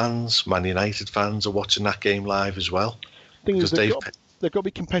Liverpool fans, Man United fans are watching that game live as well. Thing is, they've got to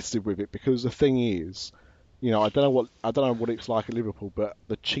be competitive with it because the thing is, I don't know what it's like at Liverpool, but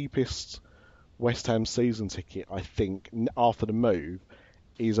the cheapest West Ham season ticket, I think, after the move,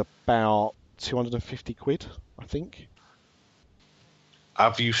 is about £250, I think.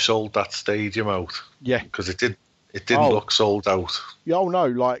 Have you sold that stadium out? Yeah, because it didn't look sold out. Yeah, no,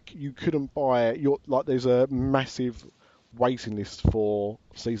 like you couldn't buy it. There's a massive waiting list for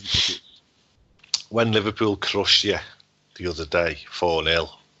season tickets. When Liverpool crushed you the other day 4-0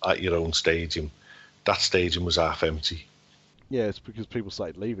 at your own stadium, that stadium was half empty. Yeah, it's because people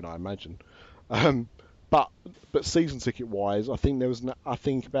started leaving, I imagine. But season ticket wise, I think there was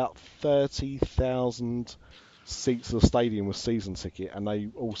about 30,000 seats of the stadium was season ticket, and they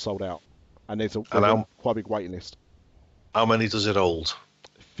all sold out. And there's quite a big waiting list. How many does it hold?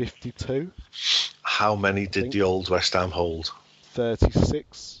 52. How many did the old West Ham hold?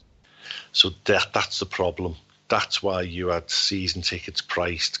 36. So that's the problem. That's why you had season tickets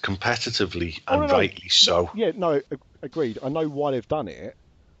priced competitively and rightly so. Yeah, no, agreed. I know why they've done it,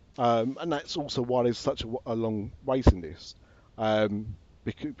 and that's also why there's such a long waiting list.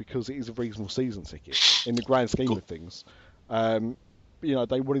 Because it is a reasonable season ticket in the grand scheme of things.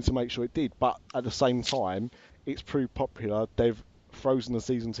 They wanted to make sure it did, but at the same time, it's proved popular. They've frozen the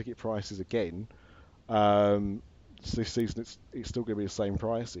season ticket prices again. This season, it's still going to be the same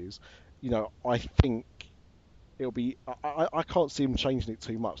prices. I think it'll be. I can't see them changing it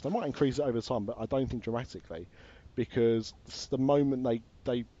too much. They might increase it over time, but I don't think dramatically, because the moment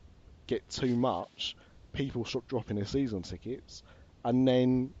they get too much, people stop dropping their season tickets, and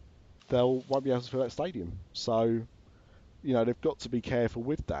then won't be able to fill that stadium. So, they've got to be careful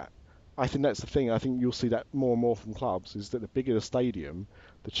with that. I think that's the thing. I think you'll see that more and more from clubs, is that the bigger the stadium,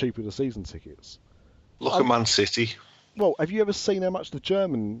 the cheaper the season tickets. Look at Man City. Well, have you ever seen how much the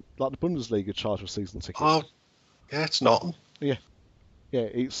German, like the Bundesliga, charge for season tickets? Oh, yeah, it's nothing. Yeah,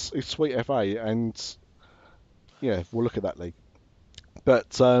 it's sweet FA, and yeah, we'll look at that league. But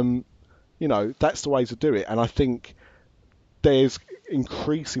that's the way to do it, and I think there's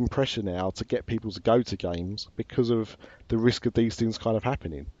increasing pressure now to get people to go to games because of the risk of these things kind of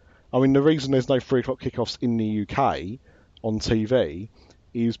happening. I mean, the reason there's no 3 o'clock kickoffs in the UK on TV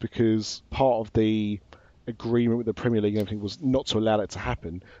is because part of the agreement with the Premier League and everything was not to allow that to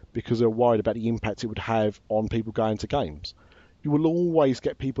happen because they're worried about the impact it would have on people going to games. You will always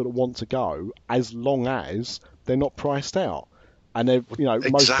get people that want to go as long as they're not priced out. And they've,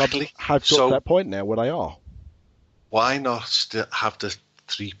 most clubs have got to that point now where they are. Why not have the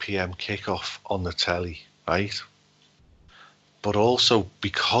 3 p.m. kickoff on the telly, right? But also,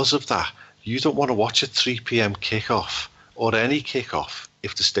 because of that, you don't want to watch a 3 p.m. kickoff or any kickoff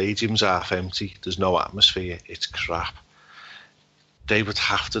if the stadium's half empty, there's no atmosphere, it's crap. They would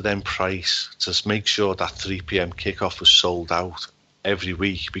have to then price to make sure that 3 p.m. kickoff was sold out every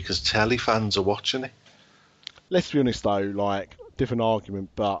week because telly fans are watching it. Let's be honest though, different argument,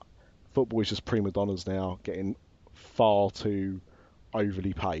 but football is just prima donnas now, getting far too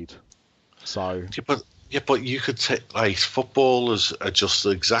overly paid. So but you could take footballers are just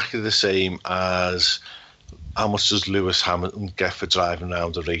exactly the same as how much does Lewis Hamilton get for driving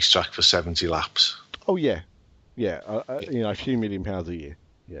around a racetrack for 70 laps? Oh yeah, a few £1 million a year.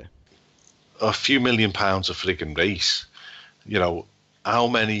 Yeah, a few £1 million a frigging race. How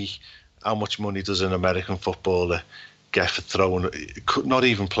much money does an American footballer get for not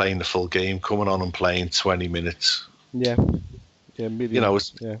even playing the full game, coming on and playing 20 minutes? Yeah, million.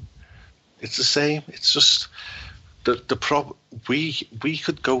 It's the same. It's just the problem. We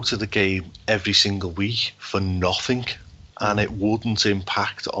could go to the game every single week for nothing, and it wouldn't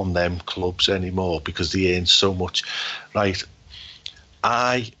impact on them clubs anymore because they earn so much. Right,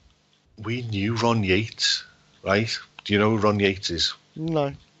 we knew Ron Yates, right? Do you know who Ron Yates is?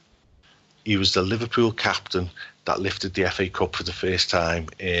 No. He was the Liverpool captain that lifted the FA Cup for the first time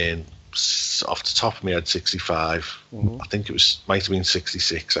in, off the top of my head, 65. I think it might have been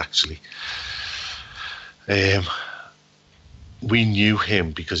 66 actually. We knew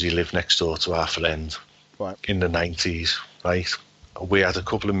him because he lived next door to our friend in the 90s, right? We had a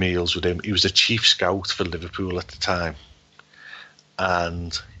couple of meals with him. He was the chief scout for Liverpool at the time.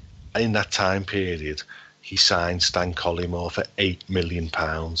 And in that time period, he signed Stan Collymore for £8 million.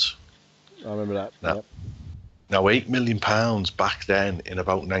 I remember that. Now, £8 million back then, in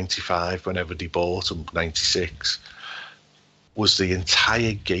about 95, whenever they bought him, 96, was the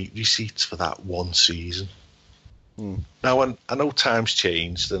entire gate receipts for that one season. Now, I know times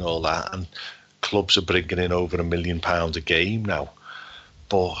changed and all that, and clubs are bringing in over £1 million a game now.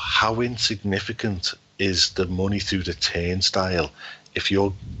 But how insignificant is the money through the turnstile if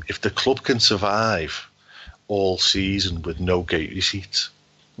the club can survive all season with no gate receipts?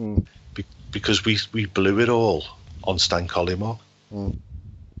 Because we blew it all on Stan Collymore. Well,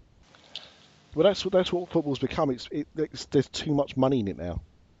 that's what football's become. There's too much money in it now.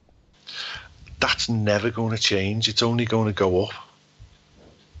 That's never going to change. It's only going to go up.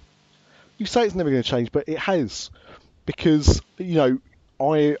 You say it's never going to change, but it has, because I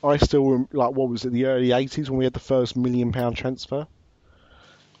still like, what was it, the early 80s when we had the first £1 million transfer,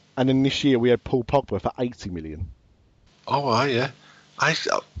 and then this year we had Paul Pogba for 80 million. Oh, yeah.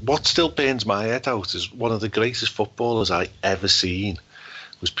 What still burns my head out is one of the greatest footballers I ever seen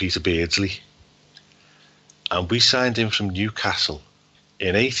was Peter Beardsley, and we signed him from Newcastle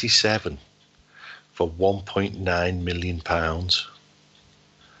in '87 for £1.9 million,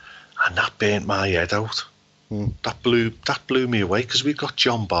 and that burnt my head out. That blew me away, because we got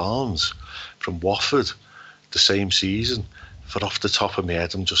John Barnes from Watford the same season for, off the top of my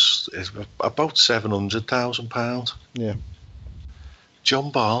head, it's about £700,000. Yeah.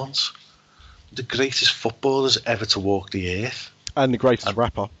 John Barnes, the greatest footballers ever to walk the earth. And the greatest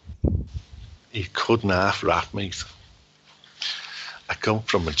rapper. He couldn't half rap, mate. I come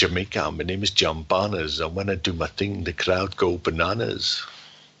from Jamaica, my name is John Barnes, and when I do my thing, the crowd go bananas.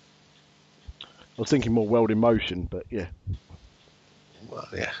 I was thinking more World in Motion, but yeah. Well,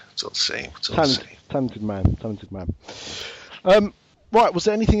 yeah, it's all the same. Talented man. Right, was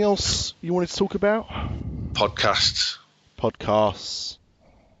there anything else you wanted to talk about? Podcasts.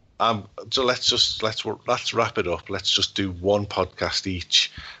 So let's wrap it up. Let's just do one podcast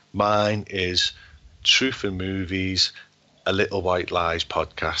each. Mine is Truth in Movies, A Little White Lies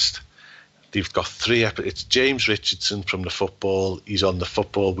podcast. They've got 3 episodes. It's James Richardson from the Football. He's on the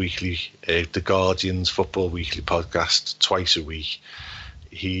Football Weekly, the Guardian's Football Weekly podcast twice a week.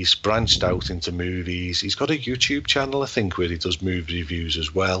 He's branched out into movies. He's got a YouTube channel, I think, where he does movie reviews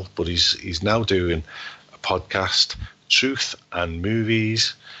as well. But he's now doing a podcast, Truth and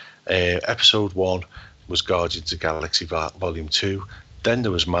Movies. Episode 1 was Guardians of the Galaxy Volume 2. Then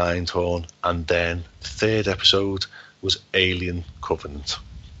there was MindHorn, and then the 3rd episode was Alien Covenant.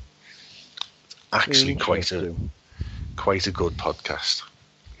 Actually, quite a good podcast.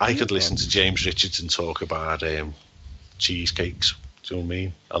 I could listen to James Richardson talk about cheesecakes. Do you know what I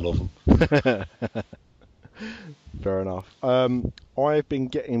mean? I love them. Fair enough. I've been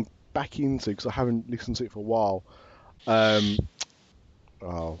getting back into, because I haven't listened to it for a while.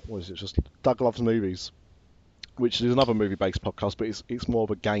 What is it? Just Doug Loves Movies, which is another movie-based podcast, but it's more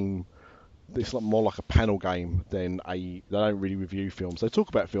of a game. It's more like a panel game than they don't really review films. They talk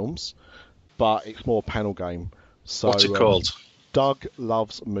about films, but it's more a panel game. So, what's it called? Doug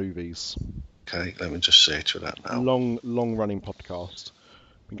Loves Movies. Okay, let me just search for that now. Long running podcast.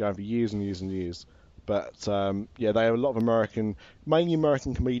 Been going for years and years and years. But yeah, they have a lot of mainly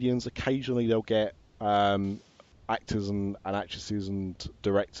American comedians. Occasionally they'll get actors and actresses and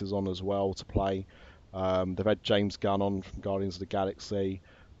directors on as well to play. They've had James Gunn on from Guardians of the Galaxy.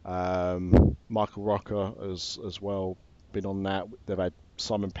 Michael Rooker as well been on that. They've had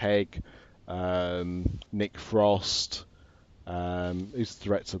Simon Pegg, Nick Frost. Who's the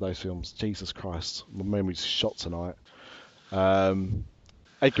director of those films? Jesus Christ, my memory's shot tonight.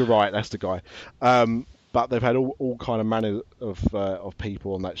 Edgar Wright, that's the guy. But they've had all kind of manner of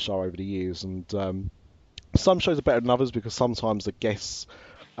people on that show over the years, and some shows are better than others because sometimes the guests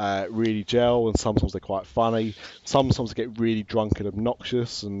really gel, and sometimes they're quite funny. Sometimes they get really drunk and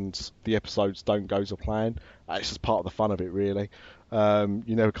obnoxious, and the episodes don't go to plan. It's just part of the fun of it, really. You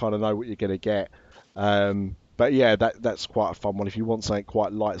never kind of know what you're going to get. But yeah, that's quite a fun one. If you want something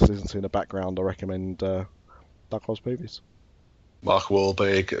quite light to listen to in the background, I recommend Doug Loves Movies. Mark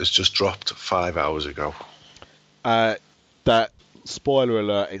Wahlberg has just dropped 5 hours ago. That, spoiler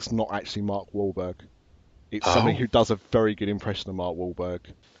alert, it's not actually Mark Wahlberg. It's somebody who does a very good impression of Mark Wahlberg.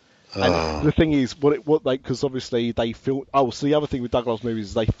 And the thing is, because obviously they film. Oh, so the other thing with Douglas movies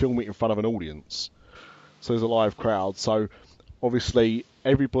is they film it in front of an audience, so there's a live crowd. So obviously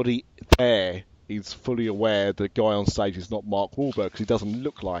everybody there is fully aware the guy on stage is not Mark Wahlberg because he doesn't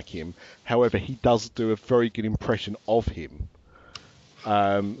look like him. However, he does do a very good impression of him.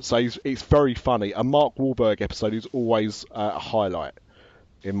 So it's very funny. A Mark Wahlberg episode is always a highlight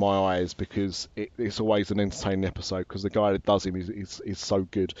in my eyes because it's always an entertaining episode because the guy that does him is so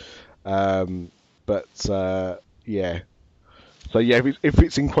good. Yeah. So yeah, if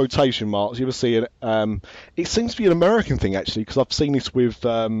it's in quotation marks, you ever see it? It seems to be an American thing actually because I've seen this with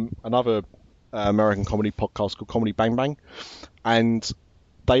another American comedy podcast called Comedy Bang Bang, and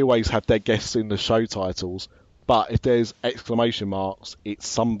they always have their guests in the show titles. But if there's exclamation marks, it's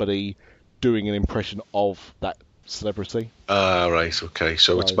somebody doing an impression of that celebrity. Right, okay.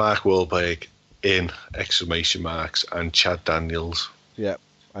 So it's Mark Wahlberg in exclamation marks and Chad Daniels. Yeah,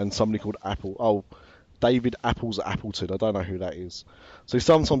 and somebody called David Apples Appleton. I don't know who that is. So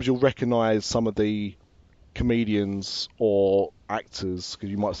sometimes you'll recognise some of the comedians or actors because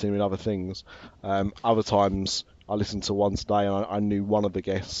you might see them in other things. Other times I listened to one today and I knew one of the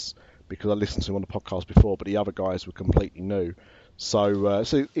guests because I listened to him on the podcast before, but the other guys were completely new. So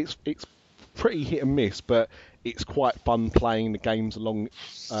it's pretty hit and miss, but it's quite fun playing the games along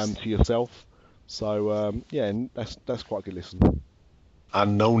to yourself. So yeah, that's quite a good listen.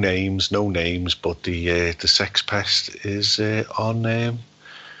 And no names, but the Sex Pest is on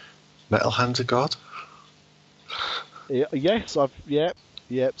Metal Hands of God. Yes, yep.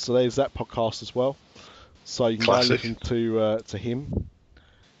 So there's that podcast as well. So you can go and listen to him.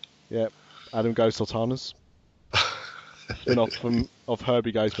 Yep, Adam Goes Sultanas. Spin-off of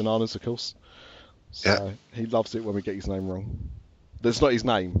Herbie Goes Bananas, of course. So he loves it when we get his name wrong. That's not his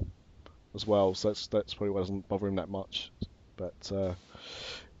name as well, so that's probably why it doesn't bother him that much. But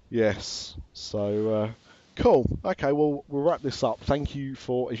yes, so cool. Okay, well we'll wrap this up. Thank you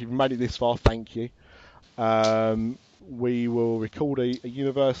if you've made it this far. Thank you. We will record a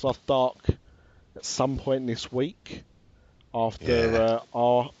Universal After Dark at some point this week after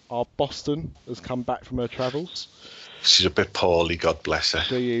our Boston has come back from her travels. She's a bit poorly, God bless her.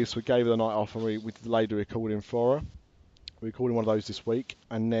 She is. We gave her the night off and we delayed the recording for her. We're recording one of those this week.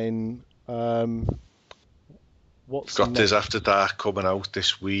 And then, what's got this After Dark coming out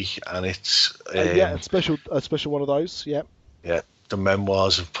this week, and it's... a special one of those, yeah. Yeah, the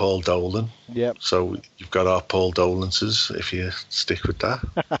memoirs of Paul Dolan. Yeah. So you've got our Paul Dolances, if you stick with that.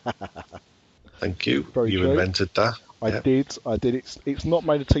 Thank you. Very true. Invented that. I did. It's not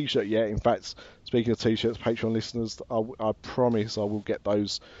made a T-shirt yet. In fact, speaking of T-shirts, Patreon listeners, I promise I will get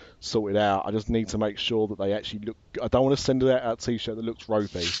those sorted out. I just need to make sure that they actually look. I don't want to send out a T-shirt that looks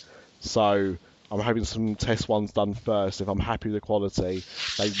ropey. So I'm having some test ones done first. If I'm happy with the quality,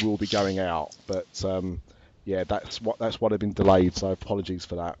 they will be going out. But yeah, that's why they've been delayed. So apologies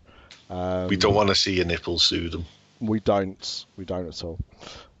for that. We don't want to see your nipples through them. We don't at all.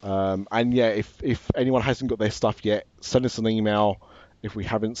 And yeah, if anyone hasn't got their stuff yet, send us an email. If we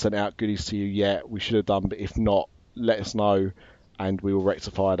haven't sent out goodies to you yet, we should have done, but if not, let us know and we will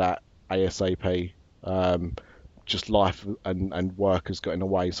rectify that ASAP. Just life and work has got in the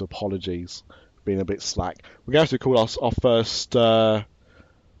way, so apologies for being a bit slack. We're going to record our first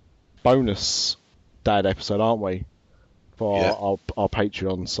bonus dad episode, aren't we? For our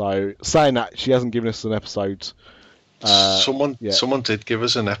Patreon. So saying that, she hasn't given us an episode. Someone did give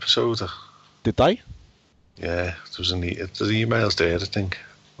us an episode. Did they? Yeah, there's emails there, I think.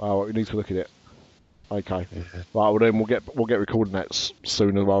 Oh, well, we need to look at it. Okay. Yeah. Right, well then we'll get recording that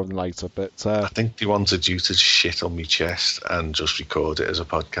sooner rather than later. But I think they wanted you to shit on me chest and just record it as a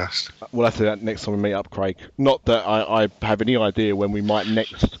podcast. We'll have to do that next time we meet up, Craig. Not that I have any idea when we might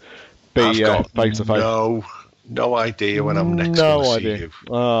next be face to face. No idea when I'm next going to see you.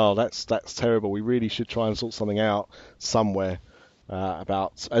 Oh, that's terrible. We really should try and sort something out somewhere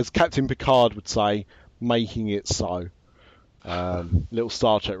about, as Captain Picard would say, making it so. Little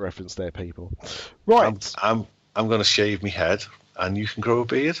Star Trek reference there, people. Right. I'm going to shave my head, and you can grow a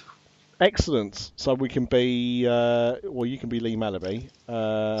beard. Excellent. So we can be, you can be Lee Malaby,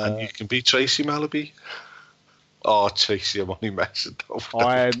 and you can be Tracy Malaby. Oh, Tracy, I'm only messing up.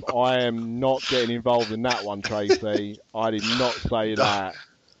 I am not getting involved in that one, Tracy. I did not say that.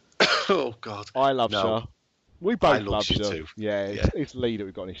 Oh, God. I love you. We both love you. Too. Yeah, it's Lee that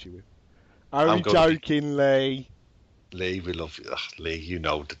we've got an issue with. Only joking, Lee, we love you. Lee, you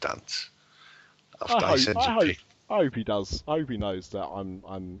know the dance. I I hope he does. I hope he knows that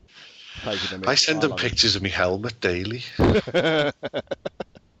I'm taking him. I send him pictures of my helmet daily. Of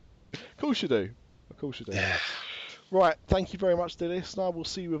course you do. Of course you do. Yeah. Right, thank you very much, dear listener. We'll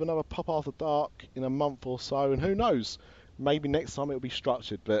see you with another Pop After Dark in a month or so, and who knows, maybe next time it'll be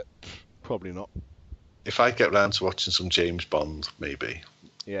structured, but probably not. If I get round to watching some James Bond, maybe.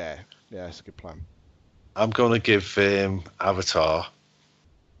 Yeah, that's a good plan. I'm going to give Avatar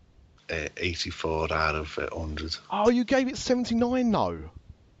 84 out of 100. Oh, you gave it 79, no?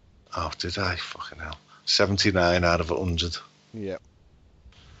 Oh, did I? Fucking hell. 79 out of 100. Yeah.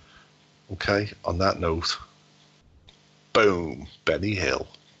 Okay, on that note, boom, Benny Hill.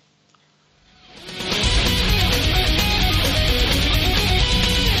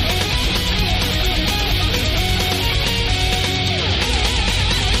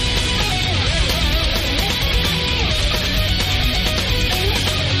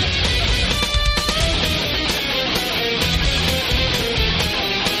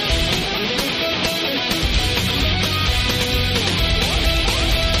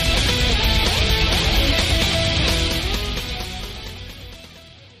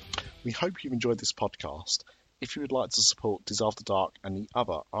 We hope you've enjoyed this podcast. If you would like to support Diz After Dark and the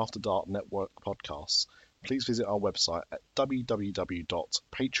other After Dark Network podcasts, please visit our website at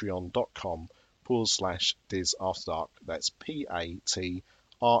www.patreon.com/Diz After Dark. That's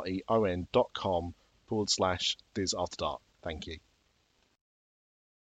patreon.com/Diz After Dark. Thank you.